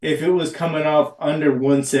if it was coming off under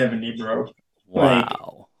 170, bro.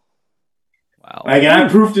 Wow. Like, I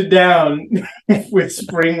proofed it down with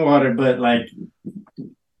spring water, but, like,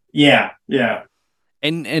 yeah.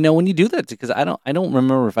 And when you do that, because I don't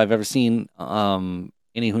remember if I've ever seen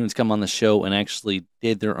any who's come on the show and actually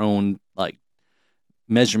did their own, like,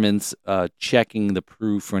 measurements, checking the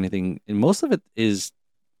proof or anything. And most of it is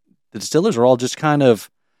the distillers are all just kind of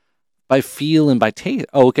by feel and by taste.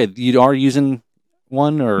 Oh, okay. You are using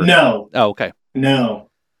one or no? Oh, okay. No.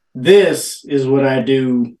 This is what I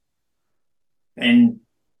do and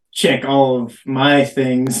check all of my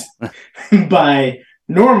things by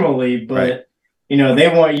normally, but right.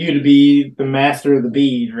 They want you to be the master of the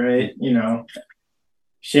bead, right?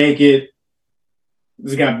 Shake it.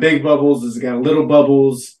 It's got big bubbles. It's got little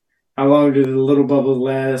bubbles. How long do the little bubbles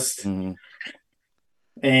last? Mm-hmm.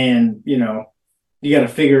 And, you got to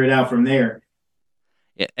figure it out from there.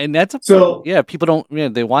 Yeah, and that's people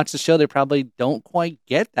don't, they watch the show, they probably don't quite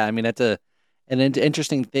get that. I mean, that's an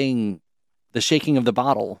interesting thing, the shaking of the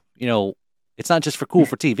bottle. It's not just for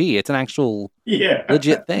TV. It's an actual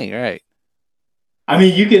legit thing, right? I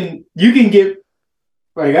mean, you can get,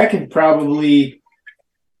 like, I can probably,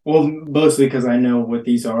 well, mostly because I know what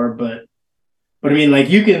these are, but I mean, like,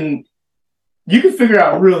 you can figure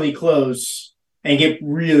out really close and get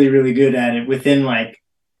really, really good at it within, like,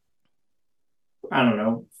 I don't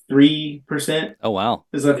know, 3% Oh wow.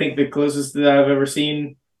 is I think the closest that I've ever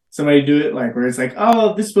seen somebody do it. Like where it's like,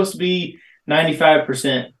 oh, this is supposed to be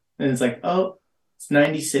 95%, and it's like, oh, it's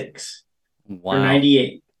 96 or Wow.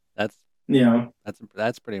 98. That's You know,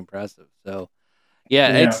 that's pretty impressive. So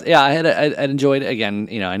yeah, yeah, I enjoyed it again.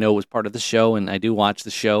 I know it was part of the show, and I do watch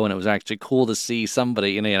the show, and it was actually cool to see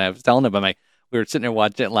somebody. And I was telling them, we were sitting there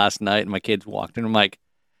watching it last night, and my kids walked in. I'm like,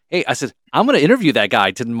 hey, I said, I'm going to interview that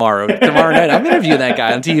guy tomorrow night. I'm interviewing that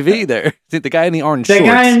guy on TV. There, the guy in the orange that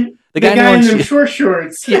guy shorts, in the the guy in the guy in orange. them short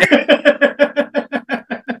shorts. Yeah,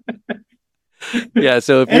 yeah.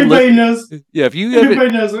 So if you're Everybody knows. yeah, if you haven't,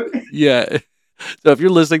 Everybody knows it. yeah. So if you're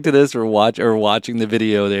listening to this or watching the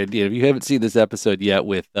video, there, if you haven't seen this episode yet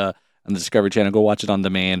with on the Discovery Channel, go watch it on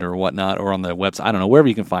demand or whatnot, or on the website. I don't know, wherever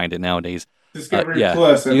you can find it nowadays. Discovery Yeah,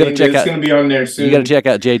 Plus. I you got to think check it's out. going to be on there soon. You got to check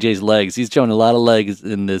out JJ's legs. He's showing a lot of legs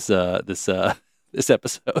in this this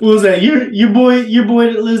episode. What was that? Your boy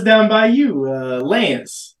that lives down by you,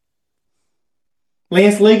 Lance.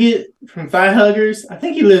 Lance Liggett from Thigh Huggers. I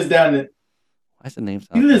think he lives down in. Why's the name He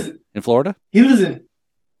sound lives. in Florida? He lives in.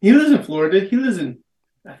 He lives in Florida. He lives in.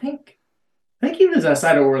 I think. I think he lives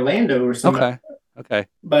outside of Orlando or something. Okay.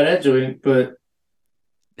 By that joint, but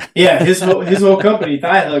yeah, his whole company,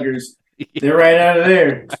 Thigh Huggers, they're right out of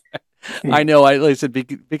there. I know. Like I said,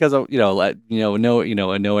 because of, I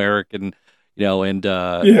know Eric and and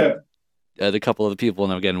Yeah. the couple of the people,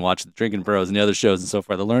 and again, watch the Drinking Bros and the other shows and so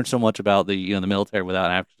forth. I learned so much about the the military without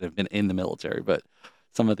actually have been in the military, but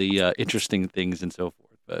some of the interesting things and so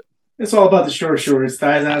forth. But It's all about the short shorts,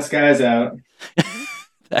 thighs out, skies out.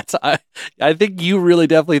 that's I think you really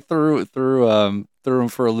definitely threw him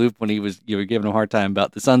for a loop when you were giving him a hard time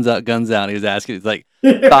about the sun's out, guns out. He was asking, he's like,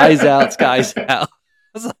 thighs out, skies out.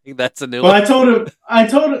 I was like, that's a new Well, one. I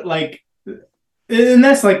told it like, and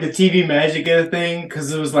that's like the TV magic of the thing,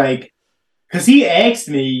 because it was like, because he asked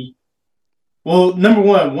me, well, number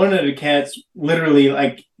one of the cats literally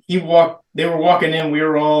like they were walking in, we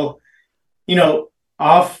were all,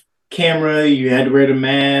 off camera, you had to wear the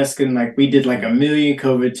mask, and like we did like a million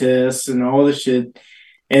COVID tests and all this shit,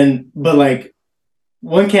 but like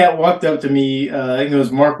one cat walked up to me, I think it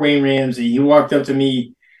was Mark Wayne Ramsey. He walked up to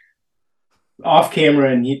me off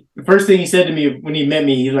camera, and the first thing he said to me when he met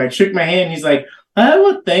me, he like shook my hand. He's like,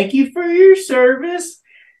 well, thank you for your service.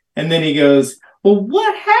 And then he goes, well,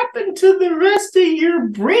 what happened to the rest of your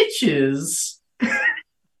britches?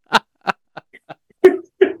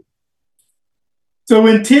 So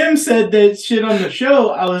when Tim said that shit on the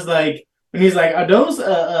show, I was like, when he's like, are those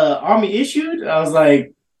Army issued? I was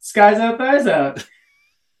like, skies out, thighs out.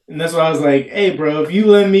 And that's why I was like, hey, bro, if you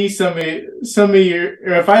lend me some of your,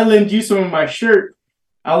 or if I lend you some of my shirt,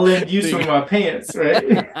 I'll lend you some of my pants,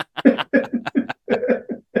 right?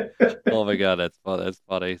 Oh my god, that's fun. That's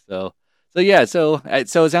funny. So yeah, so it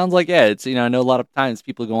sounds like, yeah, it's I know a lot of times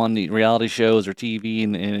people go on the reality shows or TV,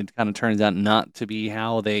 and it kind of turns out not to be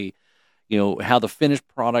how they how the finished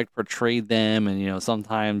product portrayed them, and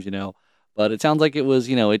sometimes but it sounds like it was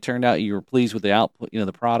it turned out you were pleased with the output,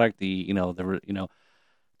 the product, the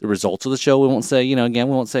results of the show. We won't say, again,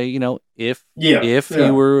 we won't say, if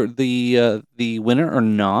you were the winner or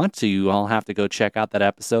not. So you all have to go check out that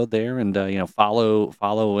episode there, and follow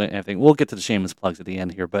everything. We'll get to the shameless plugs at the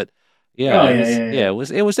end here, but yeah, it was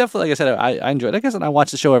definitely, like I said, I enjoyed it. Like I said, I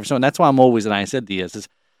watched the show every so, and that's why I'm always, and I said Diaz is.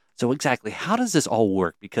 So exactly, how does this all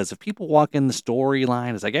work? Because if people walk in the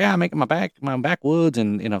storyline, it's like, yeah, I'm making my backwoods,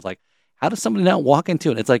 and it's like, how does somebody not walk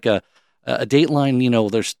into it? It's like a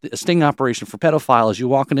Dateline, there's a sting operation for pedophiles. You're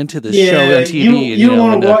walking into this show on TV. You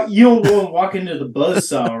don't want to walk into the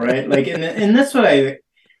buzzsaw, right? Like, and that's what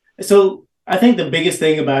so I think the biggest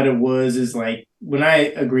thing about it is like, when I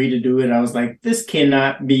agreed to do it, I was like, this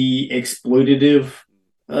cannot be exploitative.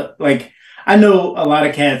 Like, I know a lot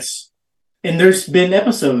of cats, and there's been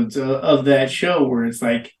episodes of that show where it's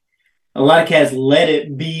like, a lot of cats let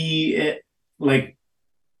it be like,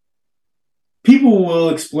 people will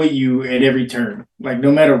exploit you at every turn, like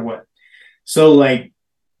no matter what. So like,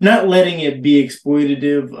 not letting it be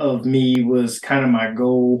exploitative of me was kind of my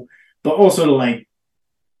goal, but also to like,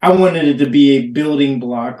 I wanted it to be a building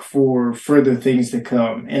block for further things to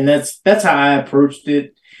come. And that's how I approached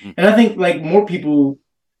it. And I think like more people,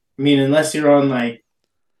 I mean, unless you're on like,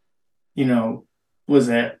 was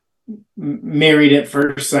that Married at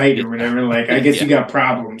First Sight or whatever, like I guess you got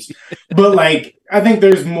problems. But like, I think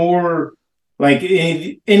there's more like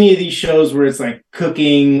any of these shows where it's like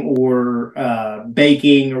cooking or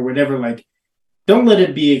baking or whatever, like, don't let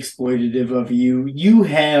it be exploitative of you. You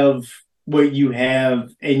have what you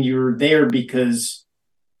have, and you're there because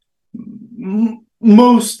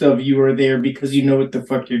most of you are there because you know what the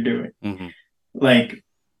fuck you're doing. Mm-hmm. like,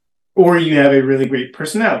 or you have a really great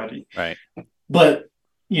personality. Right. But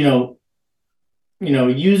you know,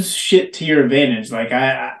 use shit to your advantage. Like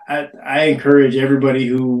I encourage everybody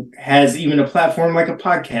who has even a platform like a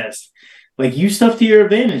podcast, like use stuff to your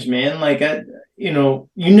advantage, man. Like you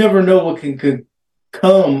never know what could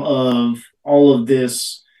come of all of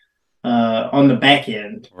this on the back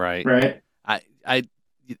end, Right. right? I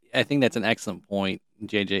I think that's an excellent point,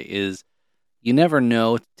 JJ, is you never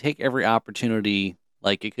know. Take every opportunity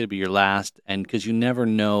like it could be your last, and because you never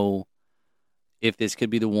know if this could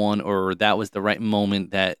be the one or that was the right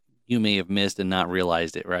moment that you may have missed and not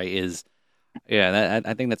realized it, right?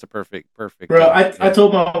 I think that's a perfect. Bro, I Yeah.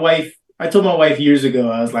 told my wife years ago,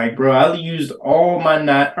 I was like, bro, I used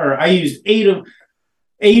eight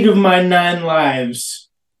of my 9 lives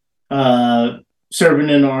uh serving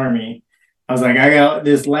in the army. I was like, I got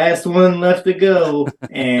this last one left to go,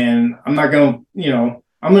 and I'm not gonna,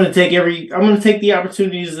 I'm gonna take the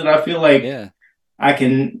opportunities that I feel like Yeah. I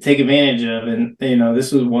can take advantage of, and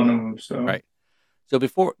this was one of them. So Right. So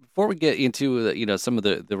before we get into some of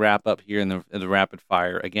the wrap up here and the rapid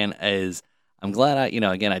fire again, is I'm glad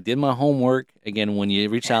I did my homework again when you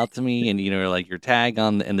reached out to me and like your tag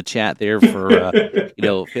in the chat there for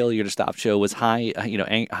failure to stop show was high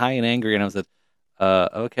high and angry, and I was like,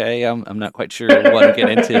 okay, I'm not quite sure what I'm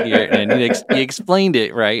getting into here, and you explained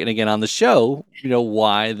it right, and again on the show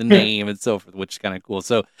why the name and so forth, which is kind of cool.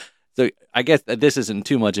 So I guess that this isn't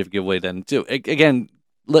too much of a giveaway then. Too again,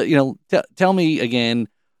 tell me again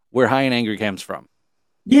where High and Angry comes from.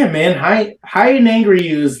 yeah, man, high and angry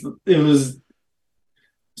it was.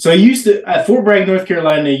 So I used to at Fort Bragg, North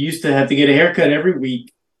Carolina. I used to have to get a haircut every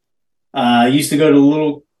week. I used to go to the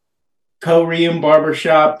little Korean barber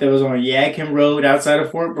shop that was on Yadkin Road outside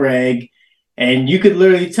of Fort Bragg, and you could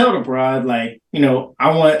literally tell the broad like,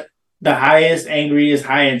 I want the highest, angriest,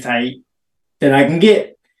 high and tight that I can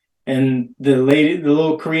get. And the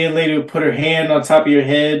little Korean lady would put her hand on top of your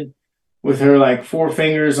head with her like 4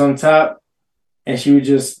 fingers on top, and she would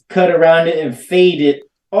just cut around it and fade it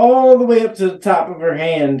all the way up to the top of her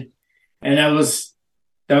hand. And I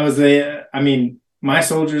mean, my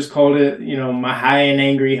soldiers called it, my high and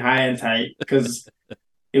angry, high and tight, because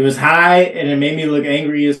it was high and it made me look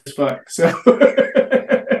angry as fuck. So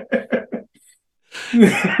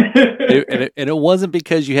And it wasn't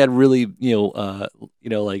because you had really,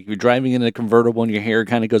 like you're driving in a convertible and your hair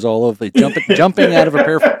kind of goes all over, jumping out of a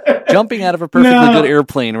perfectly good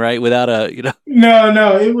airplane, right? Without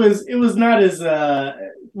No, it was not as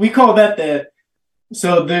we call that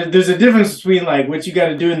so there's a difference between like what you got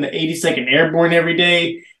to do in the 82nd Airborne every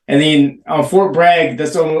day, and then on Fort Bragg,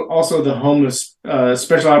 that's also the home of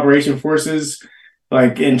Special Operation Forces,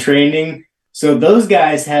 like in training. So those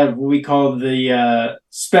guys have what we call the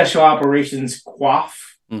Special Operations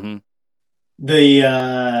Quaff. Mm-hmm.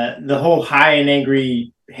 The whole high and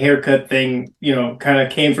angry haircut thing, kind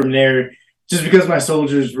of came from there, just because my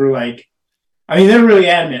soldiers were like, I mean, they're really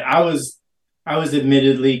adamant. I was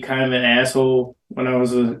admittedly kind of an asshole when I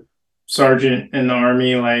was a sergeant in the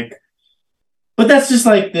army, like, but that's just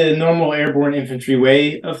like the normal airborne infantry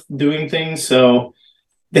way of doing things. So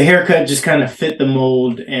the haircut just kind of fit the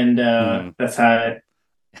mold, and that's how I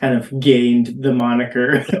kind of gained the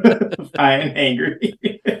moniker of high and angry.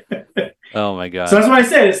 Oh my god! So that's why I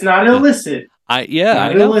said it's not illicit. I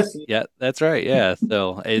know. Illicit. Yeah, that's right. Yeah,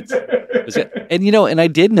 so it's and I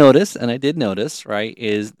did notice, right,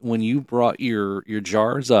 is when you brought your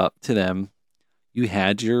jars up to them, you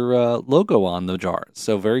had your logo on the jars.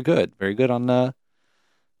 So very good on the.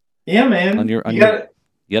 Yeah, man. You gotta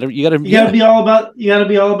be all about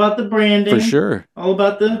the branding for sure. All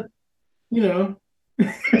about the,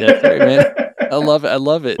 That's right, man. I love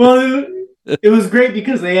it. Well, it was great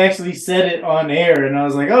because they actually said it on air, and I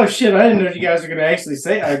was like, "Oh shit! I didn't know you guys were gonna actually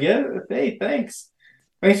say it." I get it. Hey, thanks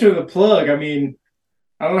for the plug. I mean,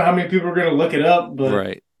 I don't know how many people are gonna look it up, but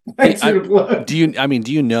right. Thanks for the plug. Do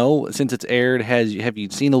you know, since it's aired, have you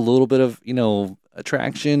seen a little bit of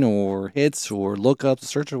attraction or hits or lookups,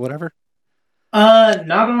 search or whatever? Not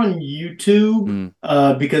on YouTube,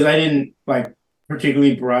 because I didn't like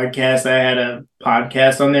particularly broadcast. I had a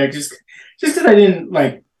podcast on there just because I didn't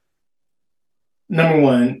like. Number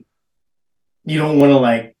one, you don't want to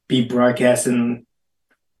like be broadcasting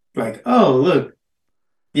like, oh look,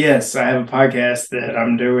 yes, I have a podcast that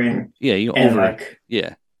I'm doing. Yeah, you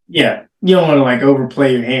yeah, you don't want to like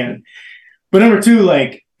overplay your hand. But number two,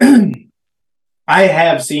 like I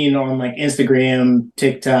have seen on like Instagram,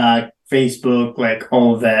 TikTok, Facebook, like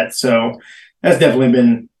all of that. So that's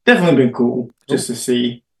definitely been cool just to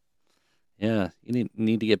see. Yeah, you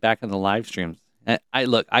need to get back on the live streams. I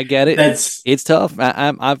look, I get it. That's It's tough.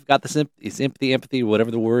 I've got the sympathy, empathy,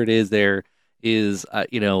 whatever the word is. There is,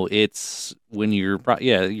 it's when you're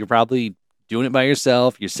probably doing it by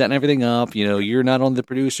yourself. You're setting everything up. You're not only the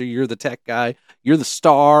producer, you're the tech guy, you're the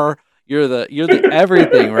star, you're the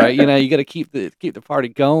everything, right? You got to keep the party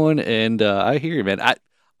going. And I hear you, man.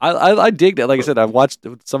 I dig that. Like I said, I've watched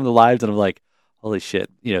some of the lives, and I'm like, holy shit,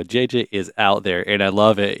 JJ is out there, and I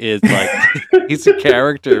love it. It's like he's a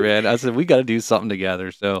character, man. I said we got to do something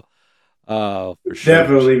together. So, for sure,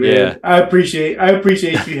 definitely, man. yeah. I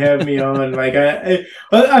appreciate you having me on. Like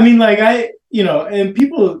I mean, like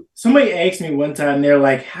and somebody asked me one time, they're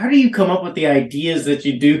like, "How do you come up with the ideas that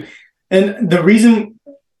you do?" And the reason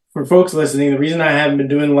for folks listening, the reason I haven't been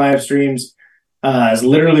doing live streams is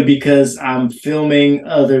literally because I'm filming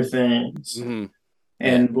other things,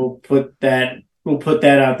 and we'll put that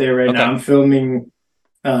out there right now. I'm filming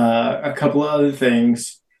a couple of other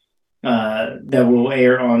things that will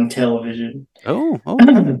air on television. Oh.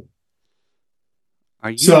 Are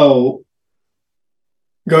you? So,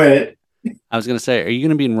 go ahead. I was going to say, are you going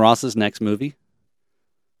to be in Ross's next movie?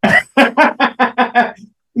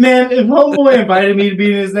 Man, if Homeboy invited me to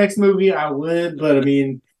be in his next movie, I would. But I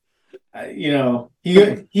mean, he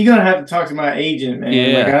gonna have to talk to my agent, man.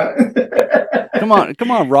 Yeah. Like,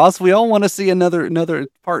 come on, Ross. We all want to see another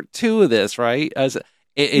part 2 of this, right?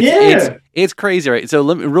 It's crazy, right? So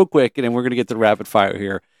let me real quick, and then we're gonna get to rapid fire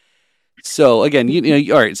here. So again,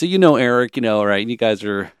 all right. So Eric, right? And you guys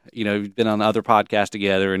are, you've been on other podcasts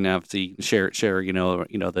together, and obviously share,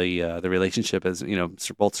 the relationship as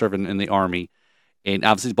both serving in the Army, and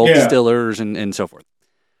obviously both distillers and so forth.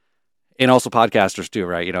 And also podcasters too,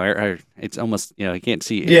 right? It's almost, you can't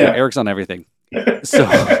see. Yeah. Eric's on everything. So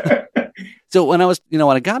when I was, when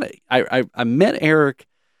I got it, I met Eric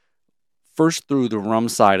first through the rum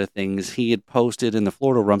side of things. He had posted in the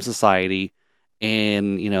Florida Rum Society,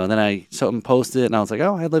 and then I something posted, and I was like,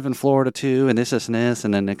 oh, I live in Florida too, and this, and this,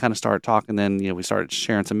 and then they kind of started talking. Then we started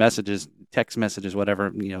sharing some messages, text messages, whatever.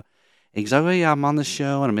 And he's like, oh yeah, I'm on the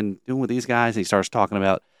show, and I've been doing with these guys. And he starts talking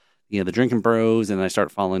about the Drinking Bros, and I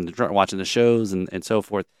start watching the shows and so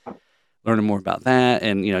forth, learning more about that.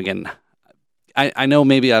 And again, I know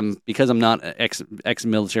maybe because I'm not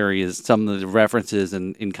ex-military, is some of the references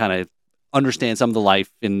and kind of understand some of the life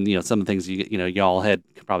and some of the things y'all had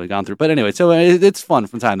probably gone through. But anyway, so it's fun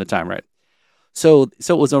from time to time, right? So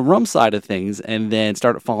it was a rum side of things, and then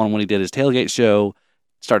started following when he did his tailgate show,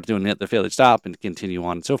 started doing the Village Stop, and continue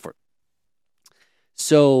on and so forth.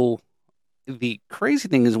 So the crazy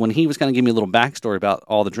thing is when he was kind of giving me a little backstory about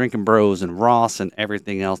all the Drinking Bros and Ross and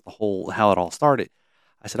everything else, how it all started.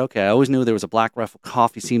 I said, okay, I always knew there was a Black Rifle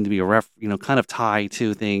Coffee seemed to be a kind of tie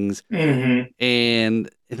to things. Mm-hmm. And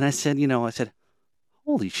I said,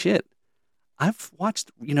 holy shit, I've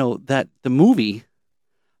watched, the movie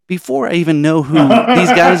before I even know who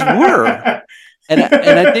these guys were. And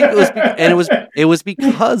I think it was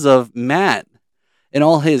because of Matt and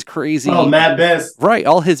all his crazy. Oh, Matt Best. Right.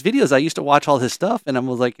 All his videos. I used to watch all his stuff, and I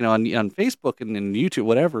was like, on Facebook and YouTube,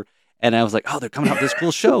 whatever. And I was like, oh, they're coming out with this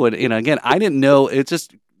cool show. And, again, I didn't know. It's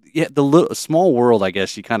just, the small world, I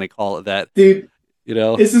guess you kind of call it that. Dude,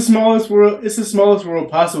 it's the smallest world. It's the smallest world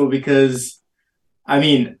possible because, I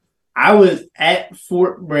mean, I was at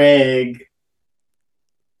Fort Bragg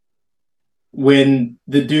when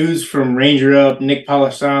the dudes from Ranger Up, Nick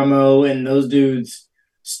Polisamo, and those dudes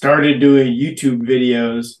started doing YouTube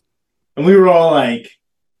videos. And we were all like,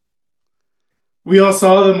 we all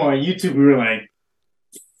saw them on YouTube. We were like,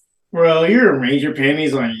 bro, you're in Ranger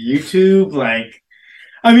Panties on YouTube? Like,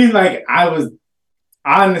 I mean, like, I was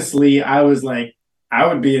like, I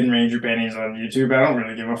would be in Ranger Panties on YouTube. I don't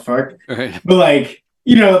really give a fuck. Right. But, like,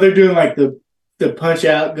 they're doing, like, the punch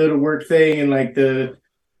out, go to work thing, and, like,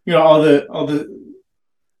 all the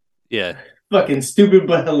yeah, fucking stupid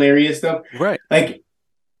but hilarious stuff. Right. Like,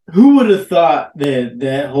 who would have thought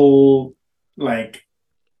that whole, like,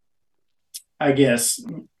 I guess,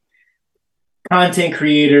 content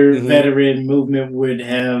creator, veteran movement would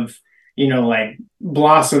have, like,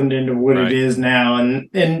 blossomed into what it is now. And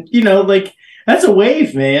like, that's a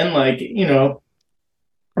wave, man. Like,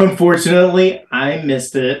 unfortunately, I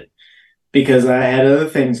missed it because I had other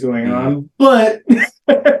things going on. But,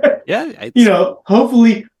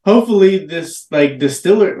 hopefully this, like,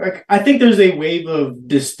 distiller, like, I think there's a wave of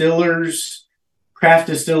distillers, craft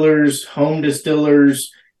distillers, home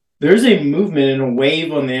distillers. There's a movement and a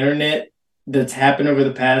wave on the internet that's happened over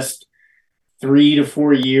the past 3 to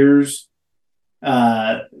 4 years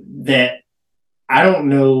that I don't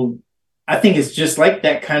know. I think it's just like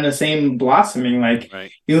that kind of same blossoming. Like,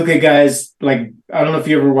 you look at guys like, I don't know if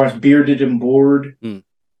you ever watched Bearded and Bored.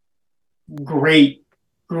 great,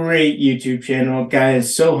 great YouTube channel. Guy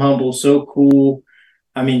is so humble, so cool.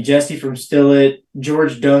 I mean, Jesse from Still It,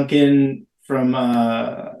 George Duncan from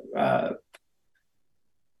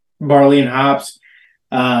Barley and Hops.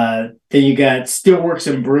 Then you got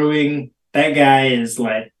Steelworks and Brewing. That guy is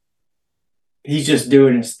like, he's just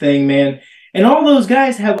doing his thing, man. And all those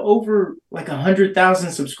guys have over like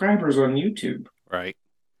 100,000 subscribers on YouTube. Right.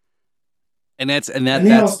 And that's and they all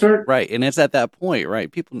that's start right. And it's at that point,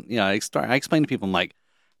 right? People, I explain to people, I'm like,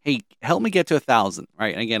 hey, help me get to 1,000,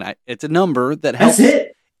 right? And again, it's a number that helps. That's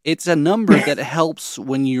it. It's a number that helps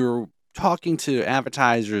when you're talking to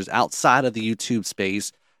advertisers outside of the YouTube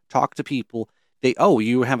space. Talk to people.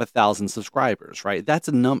 You have 1,000 subscribers, right? That's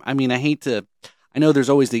a number. I mean, I know there's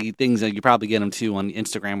always the things that you probably get them to on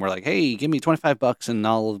Instagram where like, hey, give me $25 and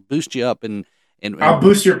I'll boost you up and I'll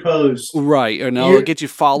boost your post. Right. And I'll get you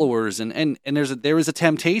followers. And there is a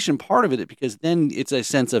temptation part of it because then it's a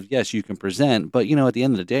sense of, yes, you can present. But, at the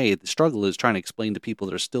end of the day, the struggle is trying to explain to people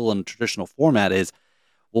that are still in a traditional format is,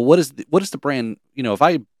 well, what is the brand, if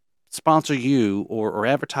I sponsor you or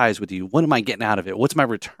advertise with you, what am I getting out of it? What's my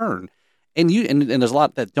return? And there's a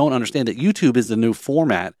lot that don't understand that YouTube is the new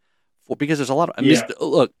format because there's a lot of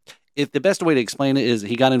look. If the best way to explain it is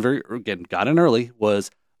he got in early was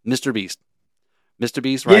Mr. Beast. Mr.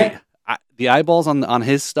 Beast, right? Yeah. The eyeballs on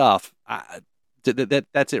his stuff.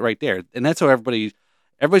 That's it right there, and that's how everybody's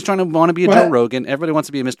trying to want to be a Joe Rogan. Everybody wants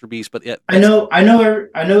to be a Mr. Beast, but I know. I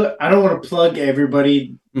don't want to plug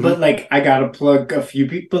everybody, but like I gotta plug a few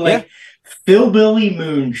people. Like Philbilly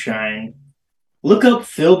Moonshine. Look up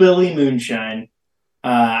Philbilly Moonshine.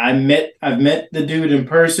 I've met the dude in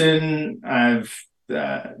person. I've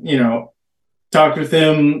talked with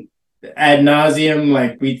him ad nauseum.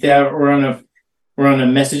 Like we're on a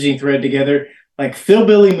messaging thread together. Like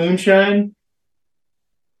Philbilly Moonshine,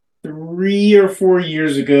 3 or 4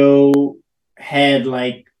 years ago had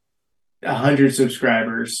like 100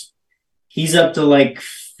 subscribers. He's up to like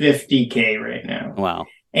 50K right now. Wow.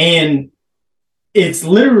 And it's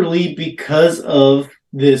literally because of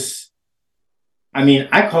this. I mean,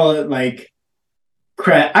 I call it the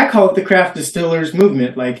craft distillers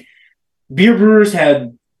movement. Like beer brewers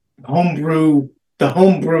had the home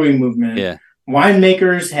brewing movement. Yeah.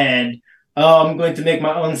 Winemakers had, I'm going to make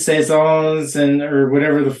my own saisons or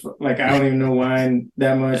whatever I don't even know wine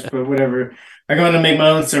that much, but whatever. I'm going to make my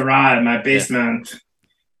own Syrah in my basement. Yeah.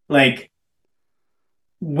 Like,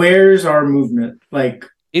 where's our movement? Like,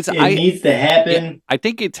 it needs to happen. I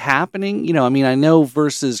think it's happening. I know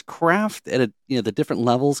versus craft at the different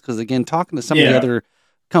levels. Because again, talking to some of the other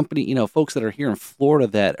company, folks that are here in Florida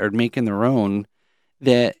that are making their own,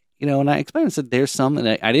 that and I explained and said there's some, and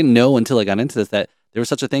I didn't know until I got into this that there was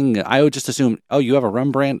such a thing. I would just assume, you have a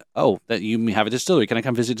rum brand. Oh, that you have a distillery. Can I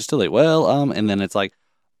come visit distillery? Well, and then it's like,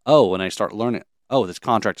 when I start learning, this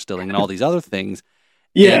contract distilling and all these other things.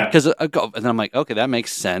 Yeah, because and then I'm like, okay, that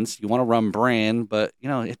makes sense. You want a rum brand, but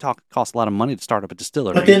it costs a lot of money to start up a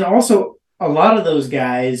distillery. But then also, a lot of those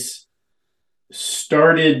guys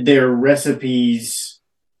started their recipes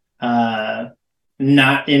not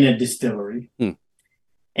in a distillery,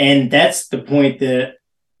 and that's the point that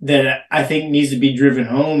I think needs to be driven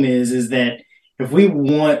home is that if we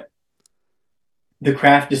want the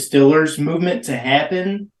craft distillers movement to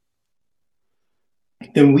happen,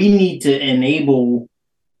 then we need to enable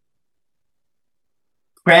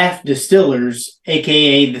craft distillers,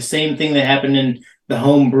 aka the same thing that happened in the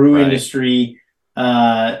home brew industry.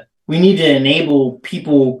 We need to enable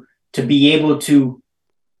people to be able to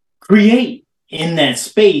create in that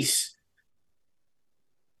space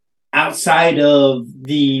outside of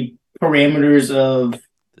the parameters of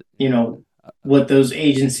what those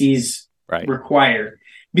agencies require.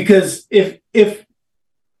 Because if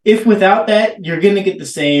without that, you're going to get the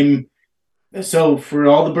same. So for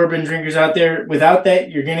all the bourbon drinkers out there, without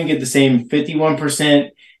that, you're going to get the same 51%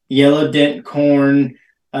 yellow dent corn,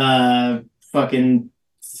 fucking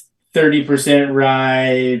 30%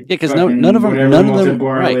 rye. Yeah, because none of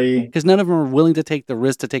them are willing to take the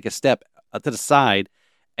risk to take a step to the side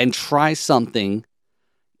and try something.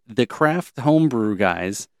 The craft homebrew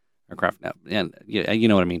guys, or craft, and you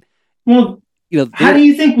know what I mean. Well, how do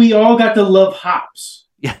you think we all got to love hops?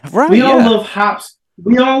 Yeah, right. We all love hops.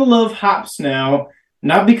 We all love hops now,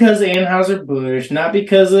 not because of Anheuser-Busch, not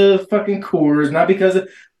because of fucking Coors, not because of...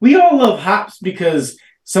 We all love hops because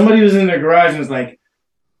somebody was in their garage and was like,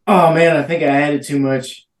 oh man, I think I added too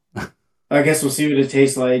much. I guess we'll see what it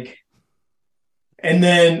tastes like. And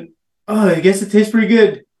then, I guess it tastes pretty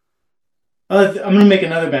good. I'm going to make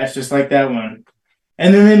another batch just like that one.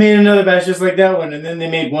 And then they made another batch just like that one. And then they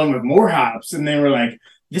made one with more hops. And they were like,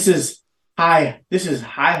 this is This is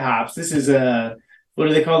high hops. This is what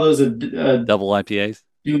do they call those? Double IPAs.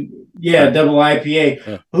 Yeah, Right. double IPA.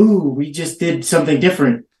 Yeah. Ooh, we just did something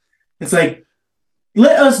different. It's like,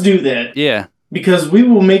 let us do that Yeah. because we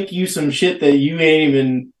will make you some shit that you ain't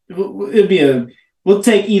even. It'll be a. We'll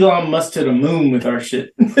take Elon Musk to the moon with our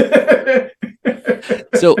shit.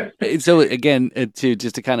 So again, to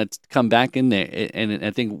just to kind of come back in there, and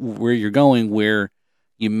I think where you're going, where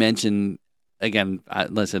you mentioned again,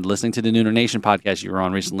 listening to the Nooner Nation podcast you were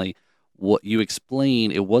on recently, what you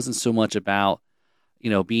explained, it wasn't so much about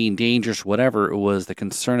being dangerous, whatever. It was the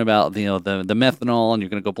concern about the methanol, and you're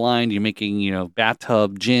going to go blind. You're making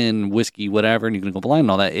bathtub gin, whiskey, whatever, and you're going to go blind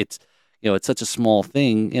and all that. It's such a small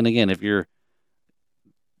thing, and again, if you're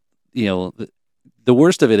the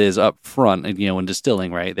worst of it is up front, in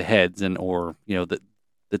distilling, right? The heads or the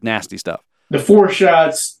nasty stuff. The 4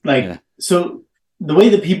 shots, so the way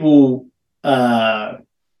that people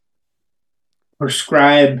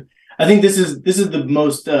prescribe, I think this is the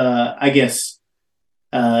most, I guess,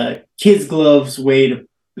 kids' gloves way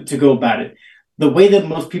to go about it. The way that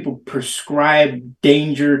most people prescribe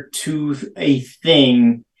danger to a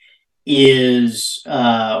thing is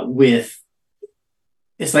with.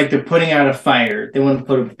 It's like they're putting out a fire. They want to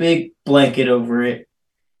put a big blanket over it,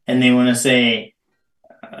 and they want to say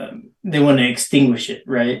they want to extinguish it,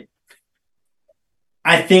 right?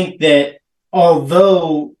 I think that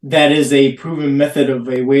although that is a proven method of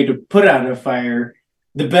a way to put out a fire,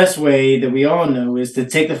 the best way that we all know is to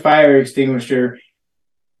take the fire extinguisher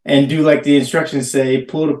and do like the instructions say,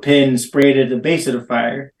 pull the pin and spray it at the base of the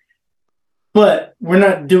fire. But we're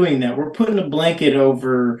not doing that. We're putting a blanket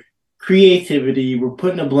over creativity. We're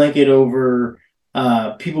putting a blanket over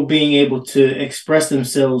people being able to express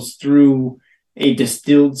themselves through a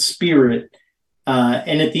distilled spirit.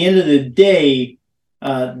 And at the end of the day,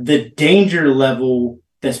 the danger level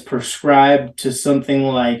that's prescribed to something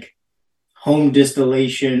like home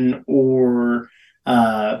distillation or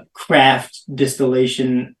craft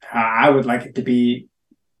distillation, I would like it to be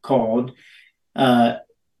called, I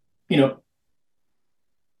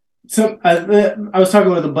was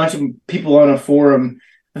talking with a bunch of people on a forum.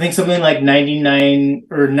 I think something like 99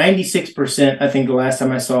 or 96%, I think the last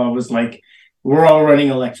time I saw it was like, we're all running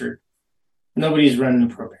electric. Nobody's running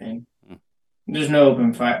propane. There's no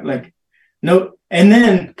open fire. No. And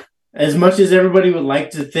then as much as everybody would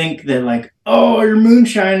like to think that like, oh, you're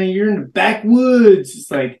moonshining, you're in the backwoods. It's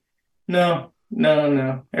like, no.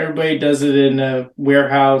 Everybody does it in a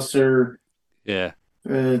warehouse or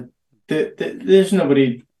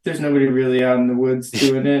there's nobody really out in the woods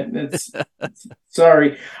doing it. It's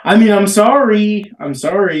sorry. I mean, I'm sorry,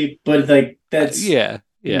 but like that's yeah.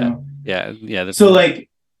 So like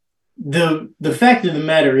the fact of the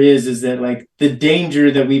matter is that like the danger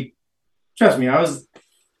that trust me, I was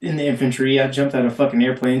in the infantry. I jumped out of fucking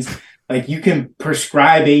airplanes. Like you can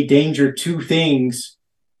prescribe a danger to things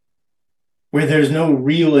where there's no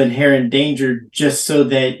real inherent danger just so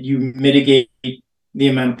that you mitigate the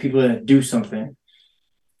amount of people that do something.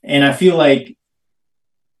 And I feel like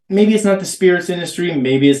maybe it's not the spirits industry,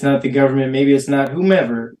 maybe it's not the government, maybe it's not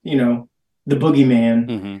whomever, the boogeyman.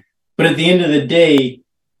 Mm-hmm. But at the end of the day,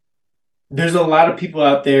 there's a lot of people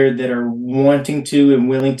out there that are wanting to and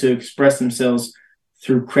willing to express themselves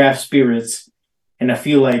through craft spirits. And I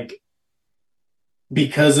feel like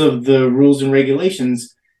because of the rules and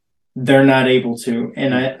regulations, they're not able to.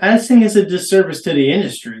 And I think it's a disservice to the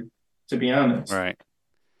industry, to be honest. Right.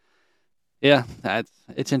 Yeah,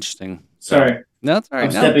 it's interesting. Sorry. No, it's all right.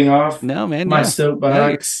 I'm stepping off. No, man. My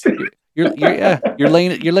soapbox. No, you're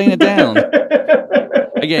laying it down.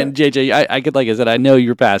 Again, JJ, I could, like I said, I know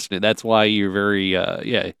you're passionate. That's why you're very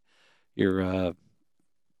you're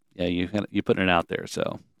you putting it out there.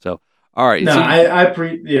 So all right. No, All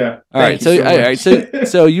right.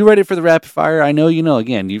 So you ready for the rapid fire? I know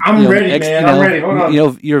again. I'm ready, man. I'm ready. Hold on.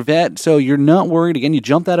 You're a vet, so you're not worried. Again, you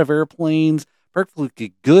jumped out of airplanes,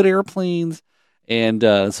 perfectly good airplanes, and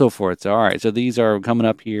so forth. So all right. So these are coming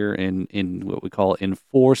up here in what we call in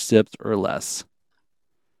 4 sips or less.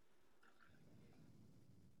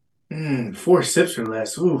 4 sips or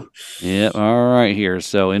less. Ooh. Yeah. All right. Here.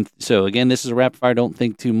 So again, this is a rapid fire. Don't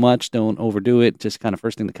think too much. Don't overdo it. Just kind of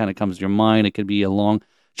first thing that kind of comes to your mind. It could be a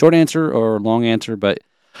short answer or a long answer, but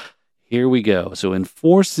here we go. So in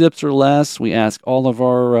 4 sips or less, we ask all of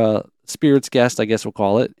our spirits guests, I guess we'll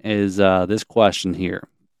call it, is this question here.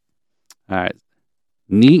 All right.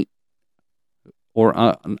 Neat or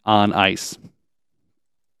on ice?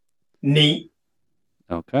 Neat.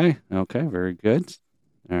 Okay. Very good.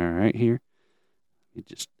 All right, here. Let me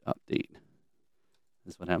just update.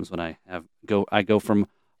 This is what happens when I go from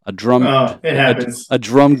a drum It happens. a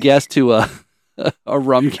drum guest to a a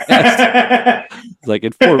rum guest. It's like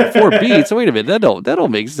in four beats. Wait a minute, that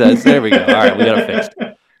don't make sense. There we go. All right, we got it fixed.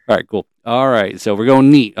 All right, cool. All right, so we're going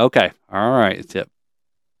neat. Okay. All right, tip.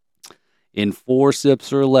 In 4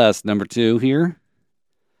 sips or less, number 2 here.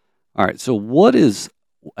 All right, so what is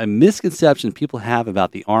a misconception people have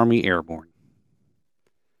about the Army Airborne?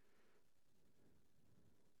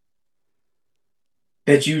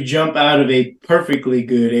 That you jump out of a perfectly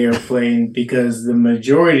good airplane because the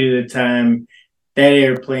majority of the time that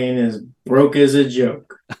airplane is broke as a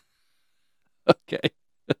joke. Okay.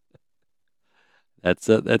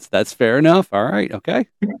 That's fair enough. All right, okay.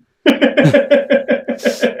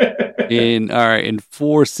 In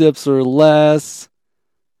 4 sips or less,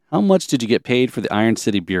 how much did you get paid for the Iron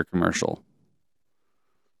City beer commercial?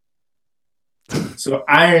 So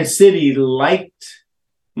Iron City liked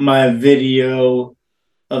my video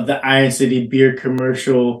of the Iron City beer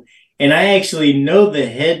commercial, and I actually know the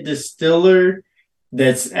head distiller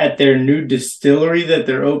that's at their new distillery that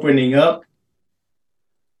they're opening up.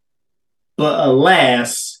 But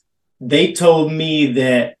alas, they told me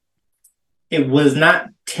that it was not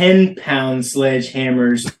 10-pound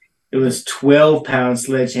sledgehammers; it was 12-pound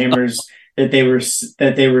sledgehammers that they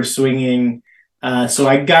were swinging. So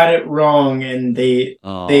I got it wrong, and they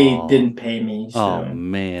didn't pay me. So. Oh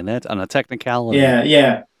man, that's on a technicality.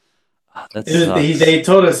 Yeah. Oh, they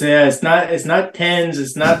told us, it's not 10s,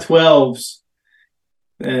 it's not 12s.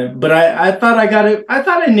 But I thought I got it. I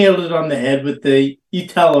thought I nailed it on the head with the "you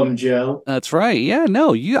tell them, Joe." That's right. Yeah,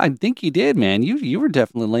 no, I think you did, man. You were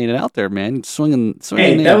definitely laying it out there, man. Swinging.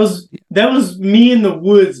 Hey, that was me in the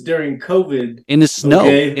woods during COVID. In the snow.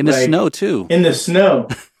 Okay? In the snow too. In the snow.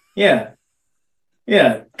 Yeah.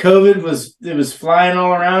 Yeah. COVID was flying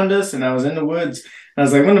all around us, and I was in the woods. I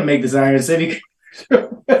was like, I'm gonna make this Iron City.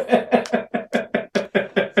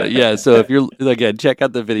 Yeah, so if you're again, check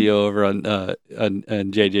out the video over on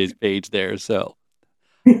JJ's page there. So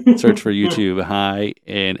search for YouTube High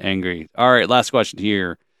and Angry. All right, last question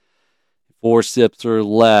here. 4 sips or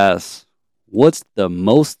less. What's the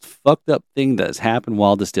most fucked up thing that has happened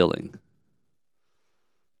while distilling?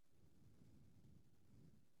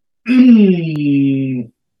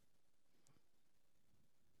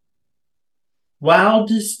 While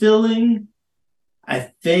distilling, I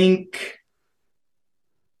think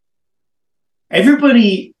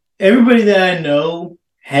everybody that I know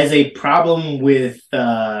has a problem with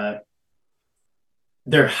their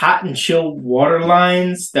hot and chill water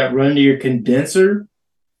lines that run to your condenser.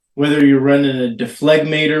 Whether you're running a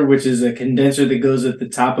deflegmator, which is a condenser that goes at the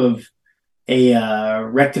top of a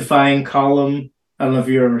rectifying column. I don't know if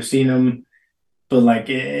you've ever seen them, but like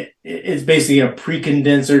it's basically a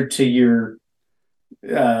pre-condenser to your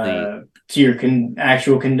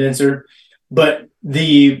actual condenser. But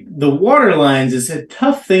the water lines is a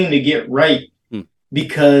tough thing to get right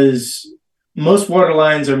because most water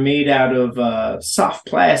lines are made out of soft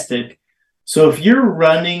plastic. So if you're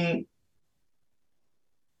running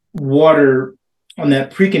water on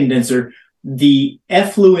that pre-condenser, the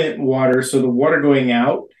effluent water, so the water going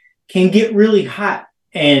out, can get really hot.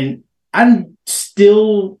 And I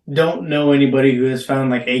still don't know anybody who has found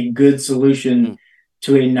like a good solution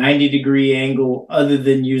to a 90-degree angle other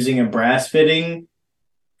than using a brass fitting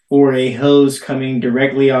or a hose coming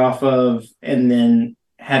directly off of and then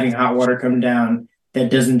having hot water come down that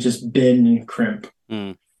doesn't just bend and crimp.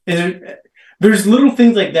 There's little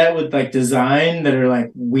things like that with like design that are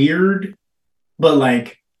like weird, but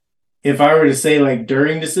like if I were to say like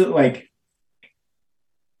during this, like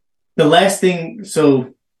the last thing,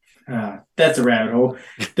 so that's a rabbit hole.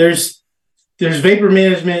 There's vapor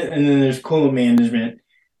management and then there's coolant management.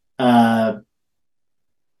 I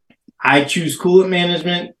choose coolant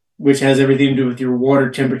management, which has everything to do with your water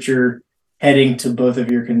temperature heading to both of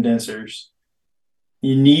your condensers.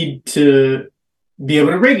 You need to be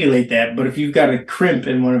able to regulate that, but if you've got a crimp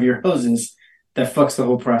in one of your hoses, that fucks the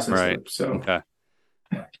whole process up. So okay.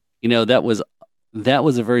 You know, that was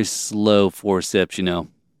a very slow 4 sips, you know.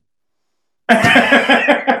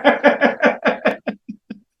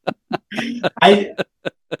 I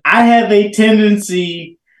have a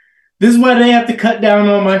tendency. This is why they have to cut down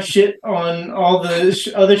on my shit on all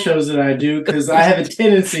the other shows that I do, because I have a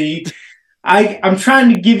tendency. I'm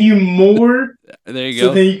trying to give you more. There you go.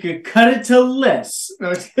 So then you could cut it to less.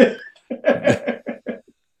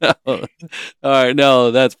 All right,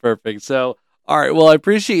 no, that's perfect. So, all right, well, I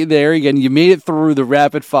appreciate you there. Again, you made it through the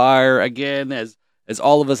rapid fire. Again, as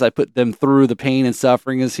all of us, I put them through. The pain and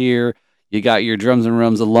suffering is here. You got your Drums and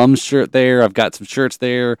Rums alum shirt there. I've got some shirts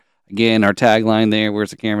there. Again, our tagline there.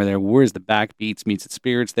 Where's the camera there? Where's the backbeats meets the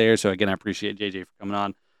spirits there? So, again, I appreciate JJ for coming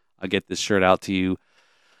on. I'll get this shirt out to you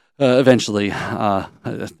eventually.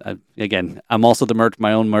 Again, I'm also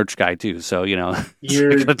my own merch guy too. So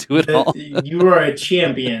You're gonna do it all. You are a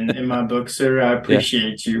champion in my book, sir. I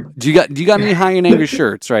appreciate you. Do you got any Higher and Angry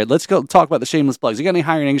shirts? Right. Let's go talk about the shameless plugs. You got any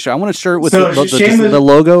Higher and Angry shirt? I want a shirt with the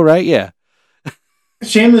logo, right? Yeah.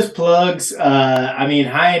 Shameless plugs. I mean,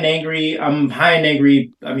 High and Angry. I'm High and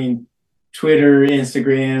Angry. I mean, Twitter,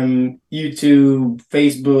 Instagram, YouTube,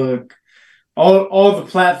 Facebook, all the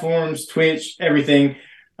platforms, Twitch, everything.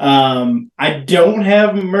 I don't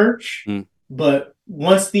have merch, but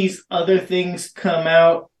once these other things come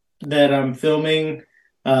out that I'm filming,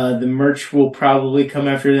 the merch will probably come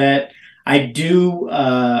after that. I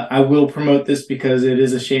will promote this because it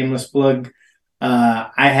is a shameless plug.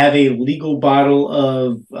 I have a legal bottle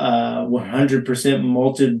of 100%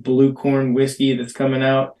 malted blue corn whiskey that's coming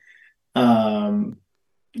out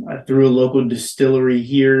through a local distillery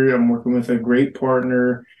here. I'm working with a great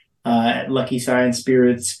partner at Lucky Science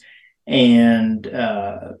Spirits, and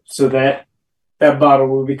so that bottle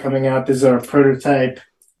will be coming out. This is our prototype.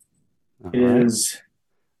 It is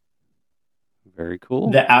very cool.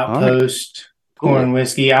 The Outpost corn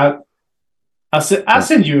whiskey. I'll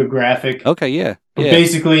send you a graphic. Okay, yeah.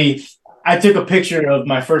 Basically, I took a picture of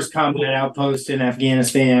my first combat outpost in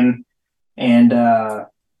Afghanistan, and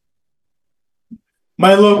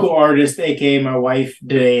my local artist, aka my wife,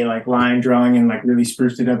 did a line drawing and really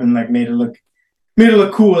spruced it up and made it look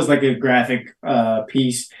cool as a graphic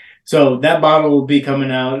piece. So that bottle will be coming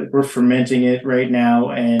out. We're fermenting it right now,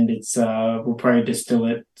 and it's we'll probably distill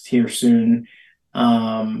it here soon.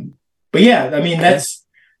 But yeah, I mean that's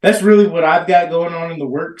really what I've got going on in the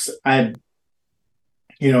works. In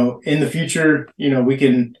the future, we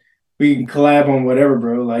can collab on whatever,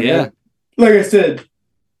 bro. Like I said,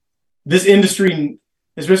 this industry,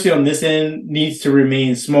 especially on this end, needs to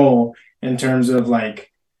remain small in terms of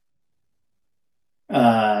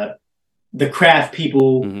the craft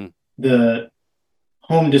people, the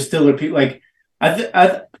home distiller people.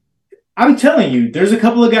 I'm telling you, there's a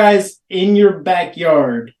couple of guys in your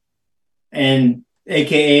backyard, and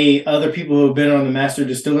AKA other people who have been on the Master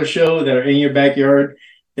Distiller show that are in your backyard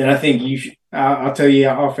that I think you should. I'll tell you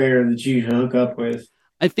off air that you should hook up with.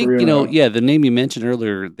 I think the name you mentioned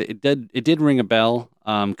earlier, it did ring a bell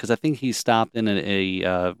because I think he stopped in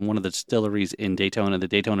a one of the distilleries in Daytona, the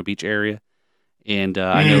Daytona Beach area, and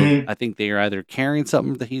I think they are either carrying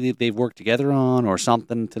something that they've worked together on or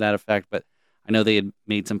something to that effect. But I know they had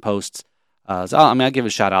made some posts. So I'll give a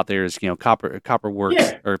shout out there. Is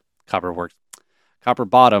Copper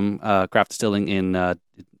Bottom Craft Distilling in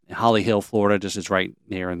Holly Hill, Florida, just is right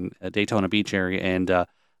there in Daytona Beach area, and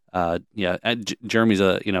Jeremy's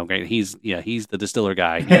great. He's the distiller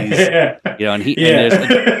guy.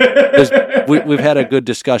 We've had a good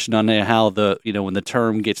discussion on how when the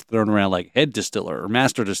term gets thrown around like head distiller or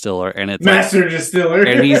master distiller, and it's master distiller,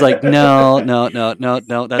 and he's like, no,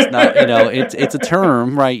 that's not. It's a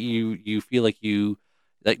term, right? You feel like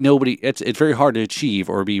nobody. It's very hard to achieve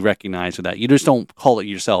or be recognized for that. You just don't call it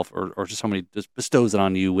yourself, or just somebody just bestows it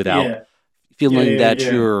on you without feeling that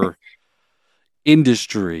you're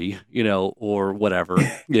industry, or whatever,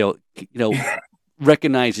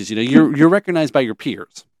 recognizes, you're recognized by your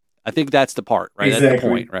peers. I think that's the part, right? Exactly. That's the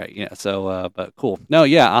point, right? Yeah. So, but cool. No,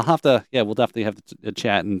 yeah, we'll definitely have to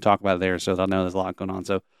chat and talk about it there. So they'll know there's a lot going on.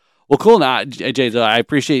 So, well, cool. Now, AJ, I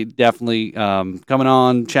appreciate definitely coming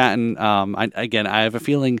on, chatting. I have a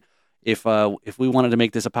feeling if we wanted to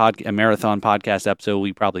make this a marathon podcast episode,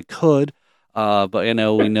 we probably could. But we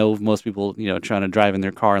know most people, trying to drive in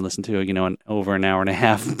their car and listen to an over an hour and a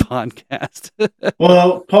half podcast.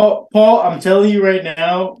 Well, Paul, I'm telling you right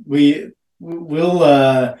now, we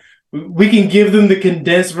can give them the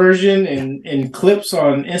condensed version in clips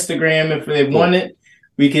on Instagram if they want it.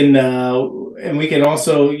 We can and we can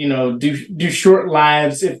also do short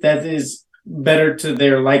lives if that is better to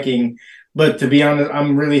their liking. But to be honest,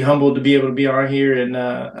 I'm really humbled to be able to be on here, and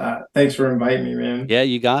thanks for inviting me, man. Yeah,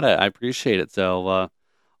 you got it. I appreciate it. So,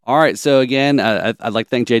 all right. So again, I'd like to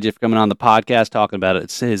thank JJ for coming on the podcast, talking about it.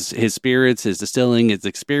 It's his spirits, his distilling, his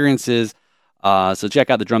experiences. So check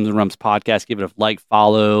out the Drums and Rums podcast. Give it a like,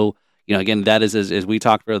 follow. Again, that is as we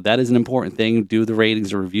talked about. That is an important thing. Do the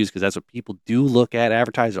ratings and reviews because that's what people do look at.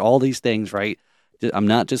 Advertise all these things, right? I'm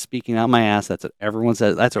not just speaking out my ass. That's what everyone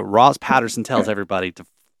says. That's what Ross Patterson tells everybody to.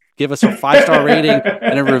 Give us a 5-star rating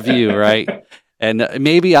and a review, right? And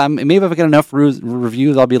maybe if I get enough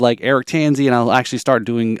reviews, I'll be like Eric Tanzi, and I'll actually start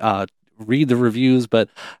doing read the reviews. But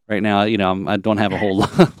right now, I don't have a whole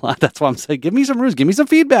lot. That's why I'm saying, give me some reviews, give me some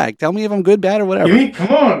feedback, tell me if I'm good, bad, or whatever. Come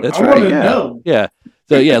on, that's I right. want to know. Yeah.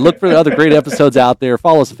 So yeah, look for the other great episodes out there.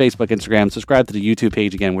 Follow us on Facebook, Instagram. Subscribe to the YouTube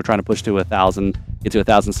page. Again, we're trying to push to 1,000, get to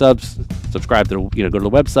 1,000 subs. Subscribe to, go to the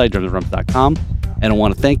website, drumsandrumps.com. And I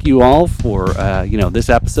want to thank you all for, this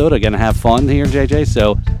episode. Again, have fun here, JJ.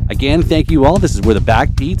 So again, thank you all. This is where the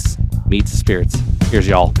backbeats meets the spirits. Here's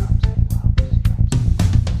y'all.